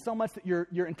in so much that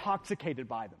you're intoxicated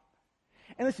by them.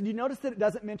 And listen, do you notice that it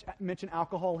doesn't mention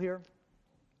alcohol here?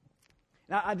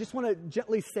 Now, I just want to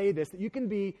gently say this, that you can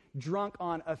be drunk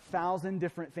on 1,000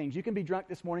 different things. You can be drunk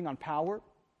this morning on power.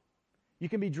 You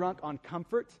can be drunk on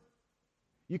comfort.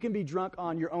 You can be drunk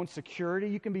on your own security.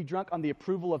 You can be drunk on the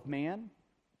approval of man.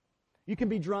 You can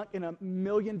be drunk in a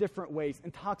million different ways,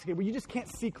 intoxicated, where you just can't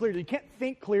see clearly. You can't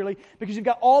think clearly because you've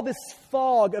got all this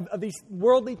fog of these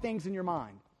worldly things in your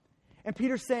mind. And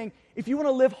Peter's saying, if you want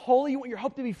to live holy, you want your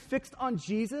hope to be fixed on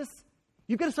Jesus,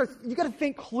 You got to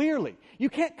think clearly. You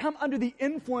can't come under the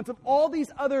influence of all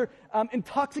these other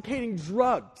intoxicating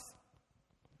drugs.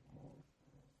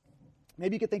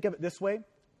 Maybe you could think of it this way,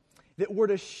 that we're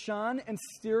to shun and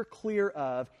steer clear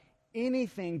of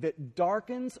anything that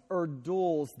darkens or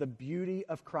dulls the beauty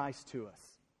of Christ to us.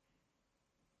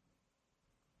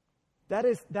 That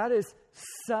is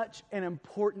such an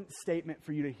important statement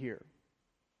for you to hear.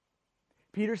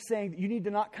 Peter's saying that you need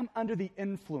to not come under the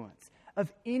influence of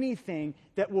anything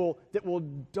that will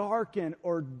darken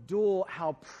or dull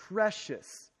how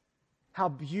precious, how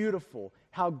beautiful,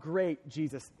 how great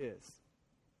Jesus is.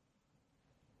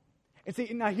 And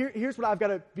see, now here's what I've got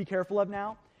to be careful of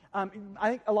now. I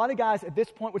think a lot of guys at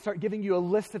this point would start giving you a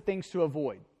list of things to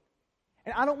avoid.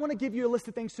 And I don't want to give you a list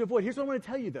of things to avoid. Here's what I want to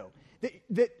tell you, though.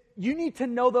 That you need to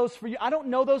know those for you. I don't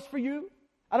know those for you.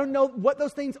 I don't know what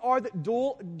those things are that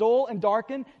dull and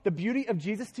darken the beauty of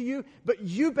Jesus to you, but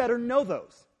you better know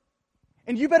those.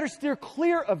 And you better steer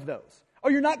clear of those,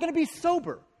 or you're not going to be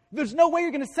sober. There's no way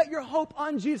you're going to set your hope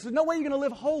on Jesus. There's no way you're going to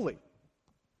live holy.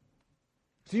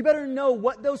 So you better know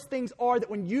what those things are that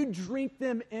when you drink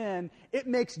them in, it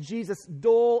makes Jesus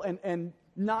dull and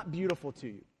not beautiful to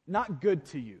you, not good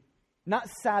to you, not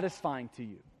satisfying to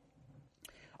you.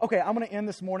 Okay, I'm going to end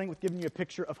this morning with giving you a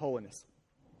picture of holiness.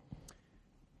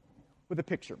 With a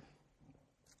picture.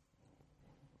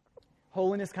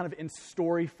 Holiness kind of in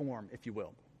story form, if you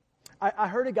will. I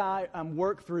heard a guy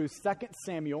work through 2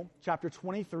 Samuel chapter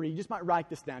 23. You just might write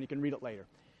this down. You can read it later.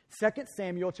 2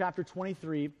 Samuel chapter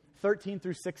 23, 13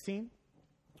 through 16,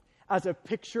 as a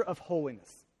picture of holiness.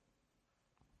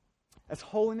 As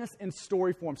holiness in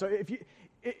story form. So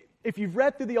if you've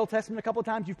read through the Old Testament a couple of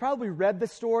times, you've probably read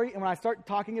this story, and when I start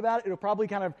talking about it, it'll probably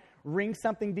kind of ring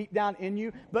something deep down in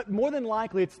you. But more than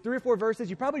likely, it's 3 or 4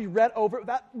 verses. You probably read over it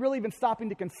without really even stopping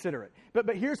to consider it.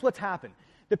 But here's what's happened.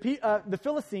 The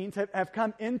Philistines have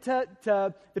come into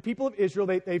the people of Israel.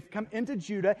 They've come into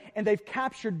Judah, and they've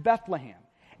captured Bethlehem.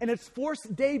 And it's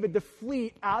forced David to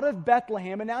flee out of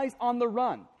Bethlehem, and now he's on the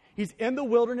run. He's in the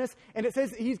wilderness, and it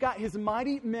says he's got his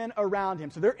mighty men around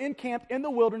him. So they're in camp in the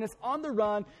wilderness, on the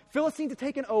run. Philistines have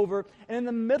taken over, and in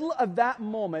the middle of that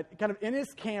moment, kind of in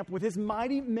his camp with his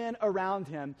mighty men around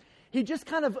him, he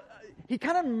kind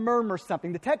of murmurs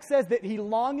something. The text says that he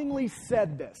longingly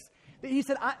said this. That he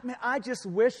said, I just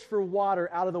wish for water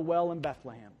out of the well in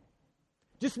Bethlehem.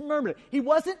 Just murmured it. He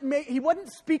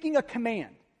wasn't speaking a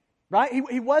command, right?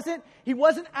 He wasn't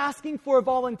asking for a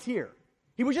volunteer.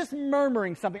 He was just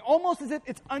murmuring something, almost as if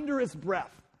it's under his breath.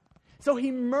 So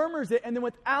he murmurs it, and then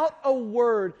without a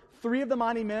word, 3 of the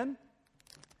mighty men,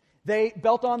 they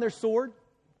belt on their sword,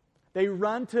 they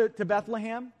run to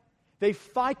Bethlehem, they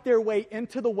fight their way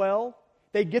into the well,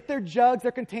 they get their jugs,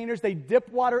 their containers, they dip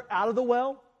water out of the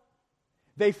well,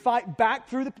 they fight back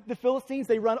through the Philistines,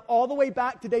 they run all the way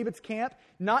back to David's camp,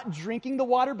 not drinking the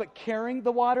water, but carrying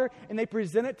the water, and they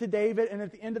present it to David, and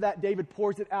at the end of that, David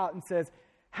pours it out and says,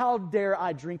 how dare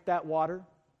I drink that water?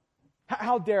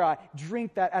 How dare I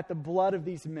drink that at the blood of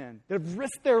these men that have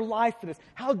risked their life for this?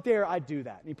 How dare I do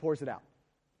that? And he pours it out.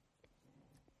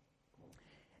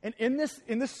 And in this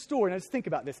story, now just think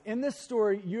about this. In this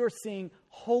story, you're seeing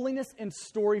holiness in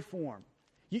story form.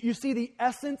 You see the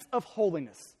essence of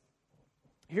holiness.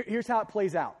 Here's how it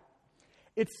plays out.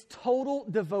 It's total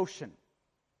devotion.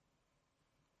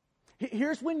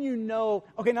 Here's when you know,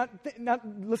 okay, now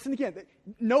listen again.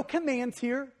 No commands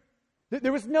here.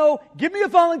 There was no, give me a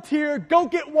volunteer, go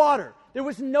get water. There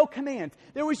was no command.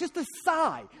 There was just a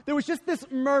sigh. There was just this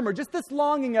murmur, just this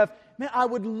longing of, man, I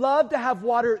would love to have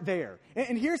water there.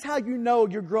 And here's how you know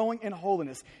you're growing in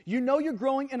holiness. You know you're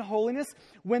growing in holiness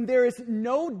when there is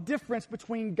no difference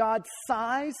between God's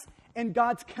sighs and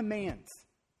God's commands.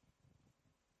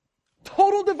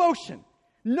 Total devotion.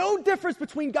 No difference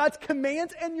between God's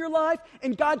commands in your life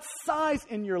and God's sighs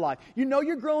in your life. You know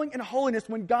you're growing in holiness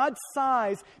when God's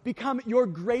sighs become your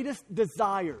greatest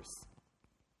desires.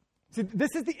 See,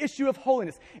 this is the issue of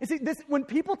holiness. And see, when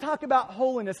people talk about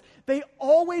holiness, they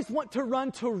always want to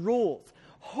run to rules.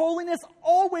 Holiness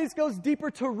always goes deeper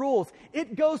to rules.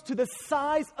 It goes to the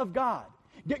size of God.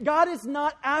 God is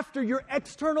not after your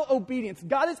external obedience.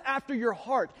 God is after your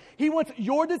heart. He wants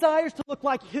your desires to look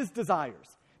like His desires.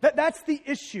 That's the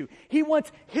issue. He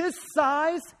wants His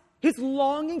sighs, His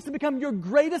longings to become your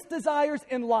greatest desires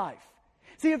in life.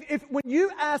 See, if when you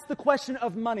ask the question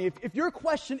of money, if your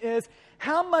question is,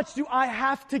 how much do I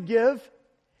have to give?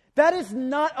 That is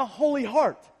not a holy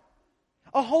heart.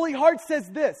 A holy heart says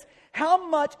this, how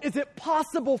much is it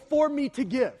possible for me to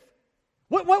give?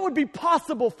 What would be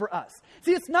possible for us?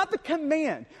 See, it's not the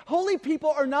command. Holy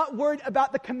people are not worried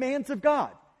about the commands of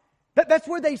God. That's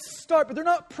where they start, but they're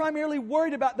not primarily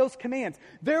worried about those commands.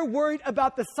 They're worried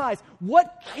about the size.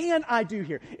 What can I do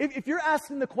here? If you're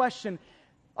asking the question,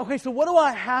 okay, so what do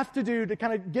I have to do to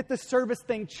kind of get the service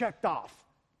thing checked off?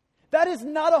 That is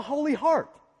not a holy heart.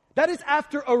 That is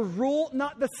after a rule,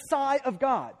 not the sigh of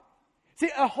God. See,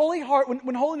 a holy heart,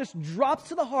 when holiness drops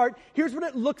to the heart, here's what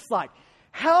it looks like.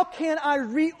 How can I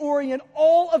reorient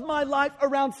all of my life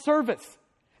around service?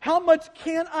 How much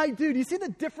can I do? Do you see the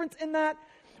difference in that?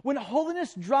 When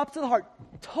holiness drops to the heart,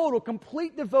 total,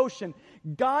 complete devotion,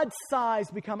 God's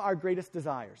sighs become our greatest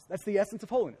desires. That's the essence of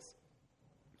holiness.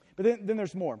 But then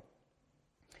there's more.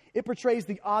 It portrays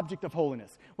the object of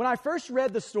holiness. When I first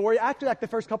read the story, actually like the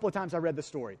first couple of times I read the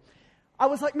story, I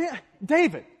was like, man,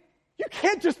 David, you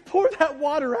can't just pour that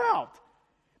water out.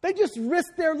 They just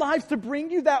risked their lives to bring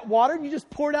you that water and you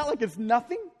just pour it out like it's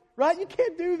nothing, right? You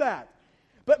can't do that.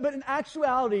 But in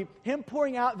actuality, him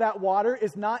pouring out that water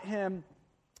is not him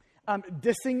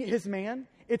dissing his men.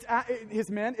 It's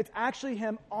actually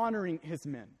him honoring his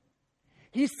men.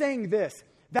 He's saying this,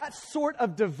 that sort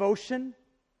of devotion,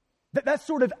 that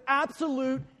sort of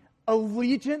absolute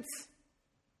allegiance,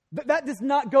 that does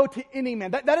not go to any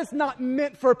man. That is not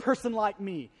meant for a person like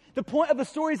me. The point of the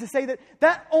story is to say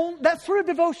that sort of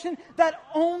devotion, that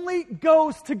only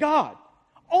goes to God.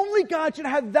 Only God should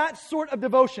have that sort of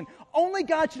devotion. Only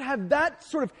God should have that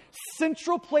sort of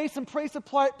central place and place of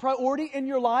priority in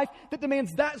your life that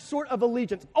demands that sort of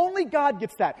allegiance. Only God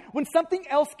gets that. When something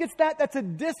else gets that, that's a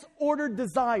disordered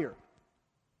desire.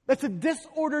 That's a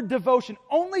disordered devotion.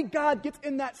 Only God gets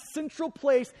in that central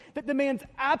place that demands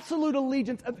absolute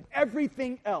allegiance of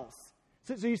everything else.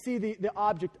 So you see the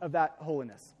object of that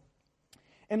holiness.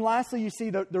 And lastly, you see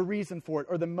the reason for it,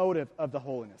 or the motive of the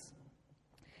holiness.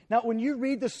 Now, when you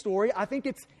read the story, I think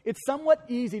it's somewhat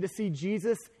easy to see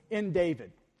Jesus in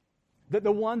David,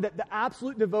 the one that the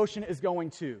absolute devotion is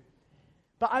going to.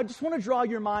 But I just want to draw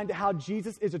your mind to how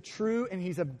Jesus is a true and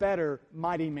he's a better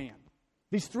mighty man.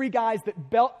 These three guys that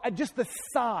belt, at just the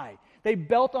sigh, they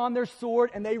belt on their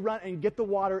sword and they run and get the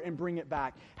water and bring it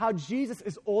back. How Jesus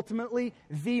is ultimately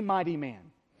the mighty man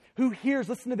who hears,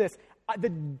 listen to this, the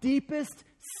deepest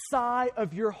sigh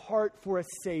of your heart for a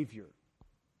Savior.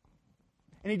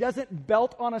 And he doesn't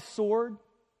belt on a sword,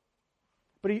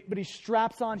 but he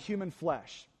straps on human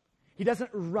flesh. He doesn't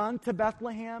run to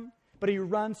Bethlehem, but he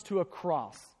runs to a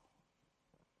cross.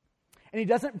 And he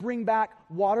doesn't bring back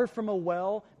water from a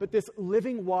well, but this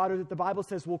living water that the Bible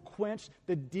says will quench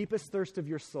the deepest thirst of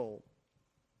your soul.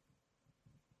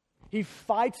 He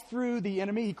fights through the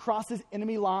enemy. He crosses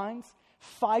enemy lines,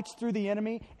 fights through the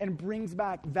enemy, and brings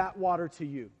back that water to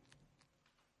you.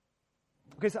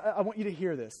 Okay, so I want you to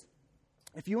hear this.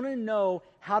 If you want to know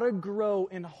how to grow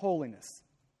in holiness,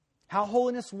 how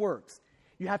holiness works,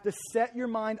 you have to set your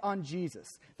mind on Jesus.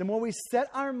 The more we set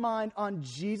our mind on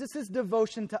Jesus'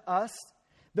 devotion to us,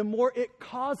 the more it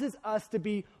causes us to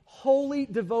be wholly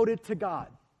devoted to God.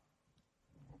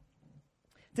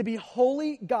 To be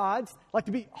holy gods, like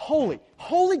to be holy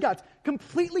gods,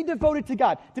 completely devoted to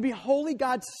God. To be holy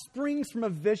God springs from a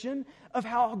vision of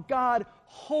how God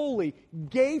wholly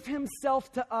gave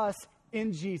himself to us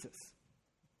in Jesus.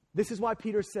 This is why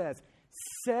Peter says,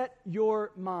 set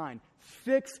your mind,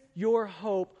 fix your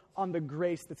hope on the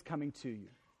grace that's coming to you.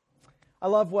 I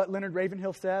love what Leonard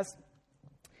Ravenhill says.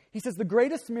 He says, the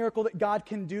greatest miracle that God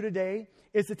can do today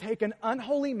is to take an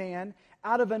unholy man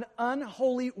out of an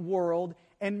unholy world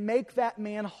and make that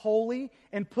man holy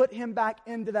and put him back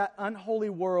into that unholy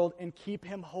world and keep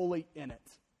him holy in it.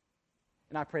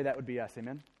 And I pray that would be us.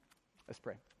 Amen? Let's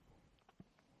pray.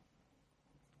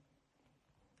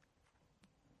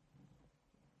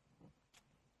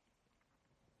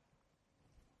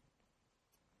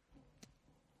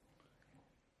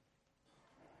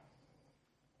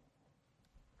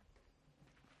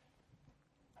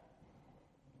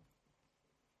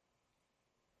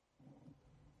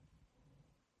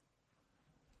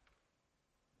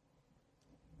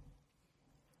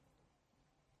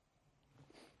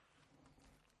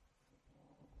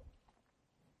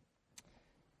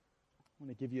 I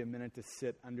want to give you a minute to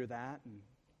sit under that and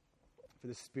for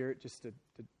the Spirit just to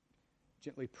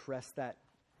gently press that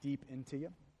deep into you.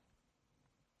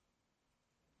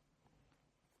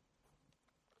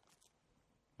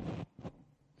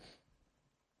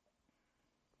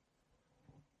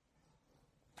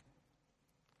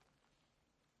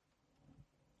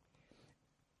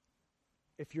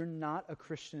 If you're not a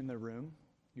Christian in the room,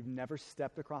 you've never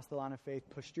stepped across the line of faith,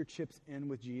 pushed your chips in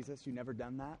with Jesus, you've never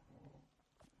done that,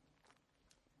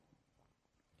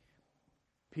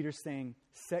 Peter's saying,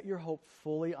 set your hope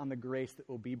fully on the grace that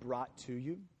will be brought to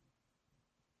you.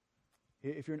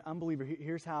 If you're an unbeliever,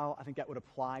 here's how I think that would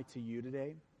apply to you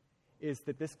today, is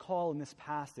that this call in this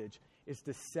passage is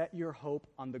to set your hope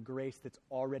on the grace that's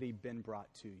already been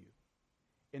brought to you.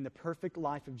 In the perfect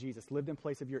life of Jesus, lived in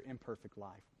place of your imperfect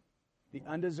life. The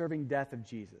undeserving death of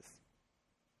Jesus,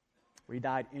 where he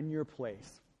died in your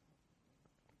place.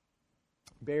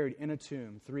 Buried in a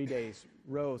tomb 3 days,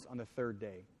 rose on the third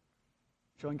day.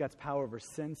 Showing God's power over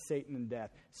sin, Satan, and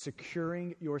death.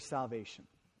 Securing your salvation.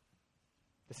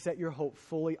 To set your hope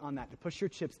fully on that. To push your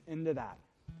chips into that.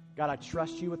 God, I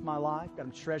trust you with my life. God,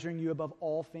 I'm treasuring you above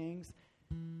all things.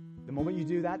 The moment you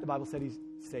do that, the Bible said he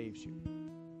saves you.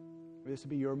 This would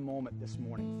be your moment this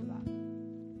morning for that.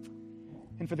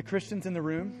 And for the Christians in the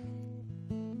room,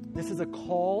 this is a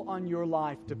call on your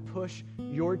life to push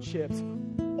your chips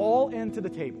all into the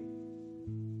table.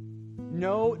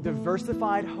 No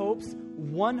diversified hopes,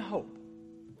 one hope.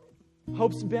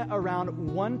 Hope's bent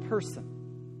around one person,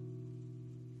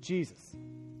 Jesus.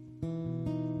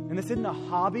 And this isn't a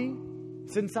hobby.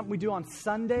 This isn't something we do on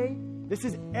Sunday. This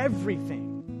is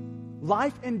everything.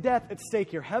 Life and death at stake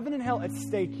here. Heaven and hell at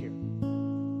stake here.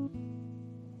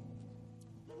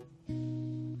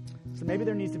 So maybe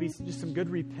there needs to be just some good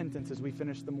repentance as we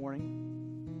finish the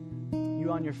morning.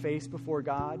 You on your face before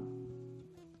God,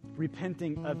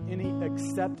 repenting of any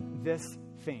except this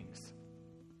things.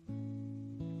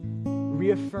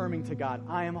 Reaffirming to God,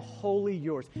 I am wholly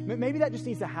yours. Maybe that just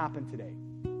needs to happen today.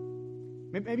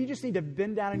 Maybe you just need to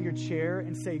bend down in your chair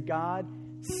and say, God,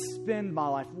 spend my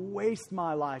life, waste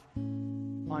my life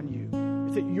on you.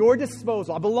 It's at your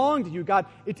disposal. I belong to you, God.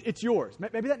 It's yours.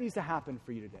 Maybe that needs to happen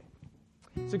for you today.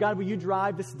 So God, will you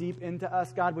drive this deep into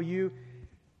us? God, will you,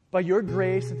 by your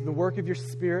grace and through the work of your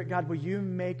Spirit, God, will you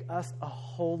make us a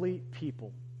holy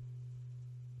people?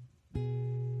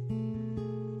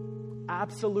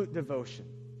 Absolute devotion,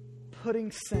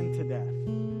 putting sin to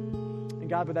death. And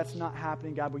God, but that's not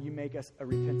happening. God, will you make us a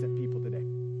repentant people today?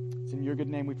 It's in your good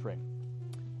name we pray.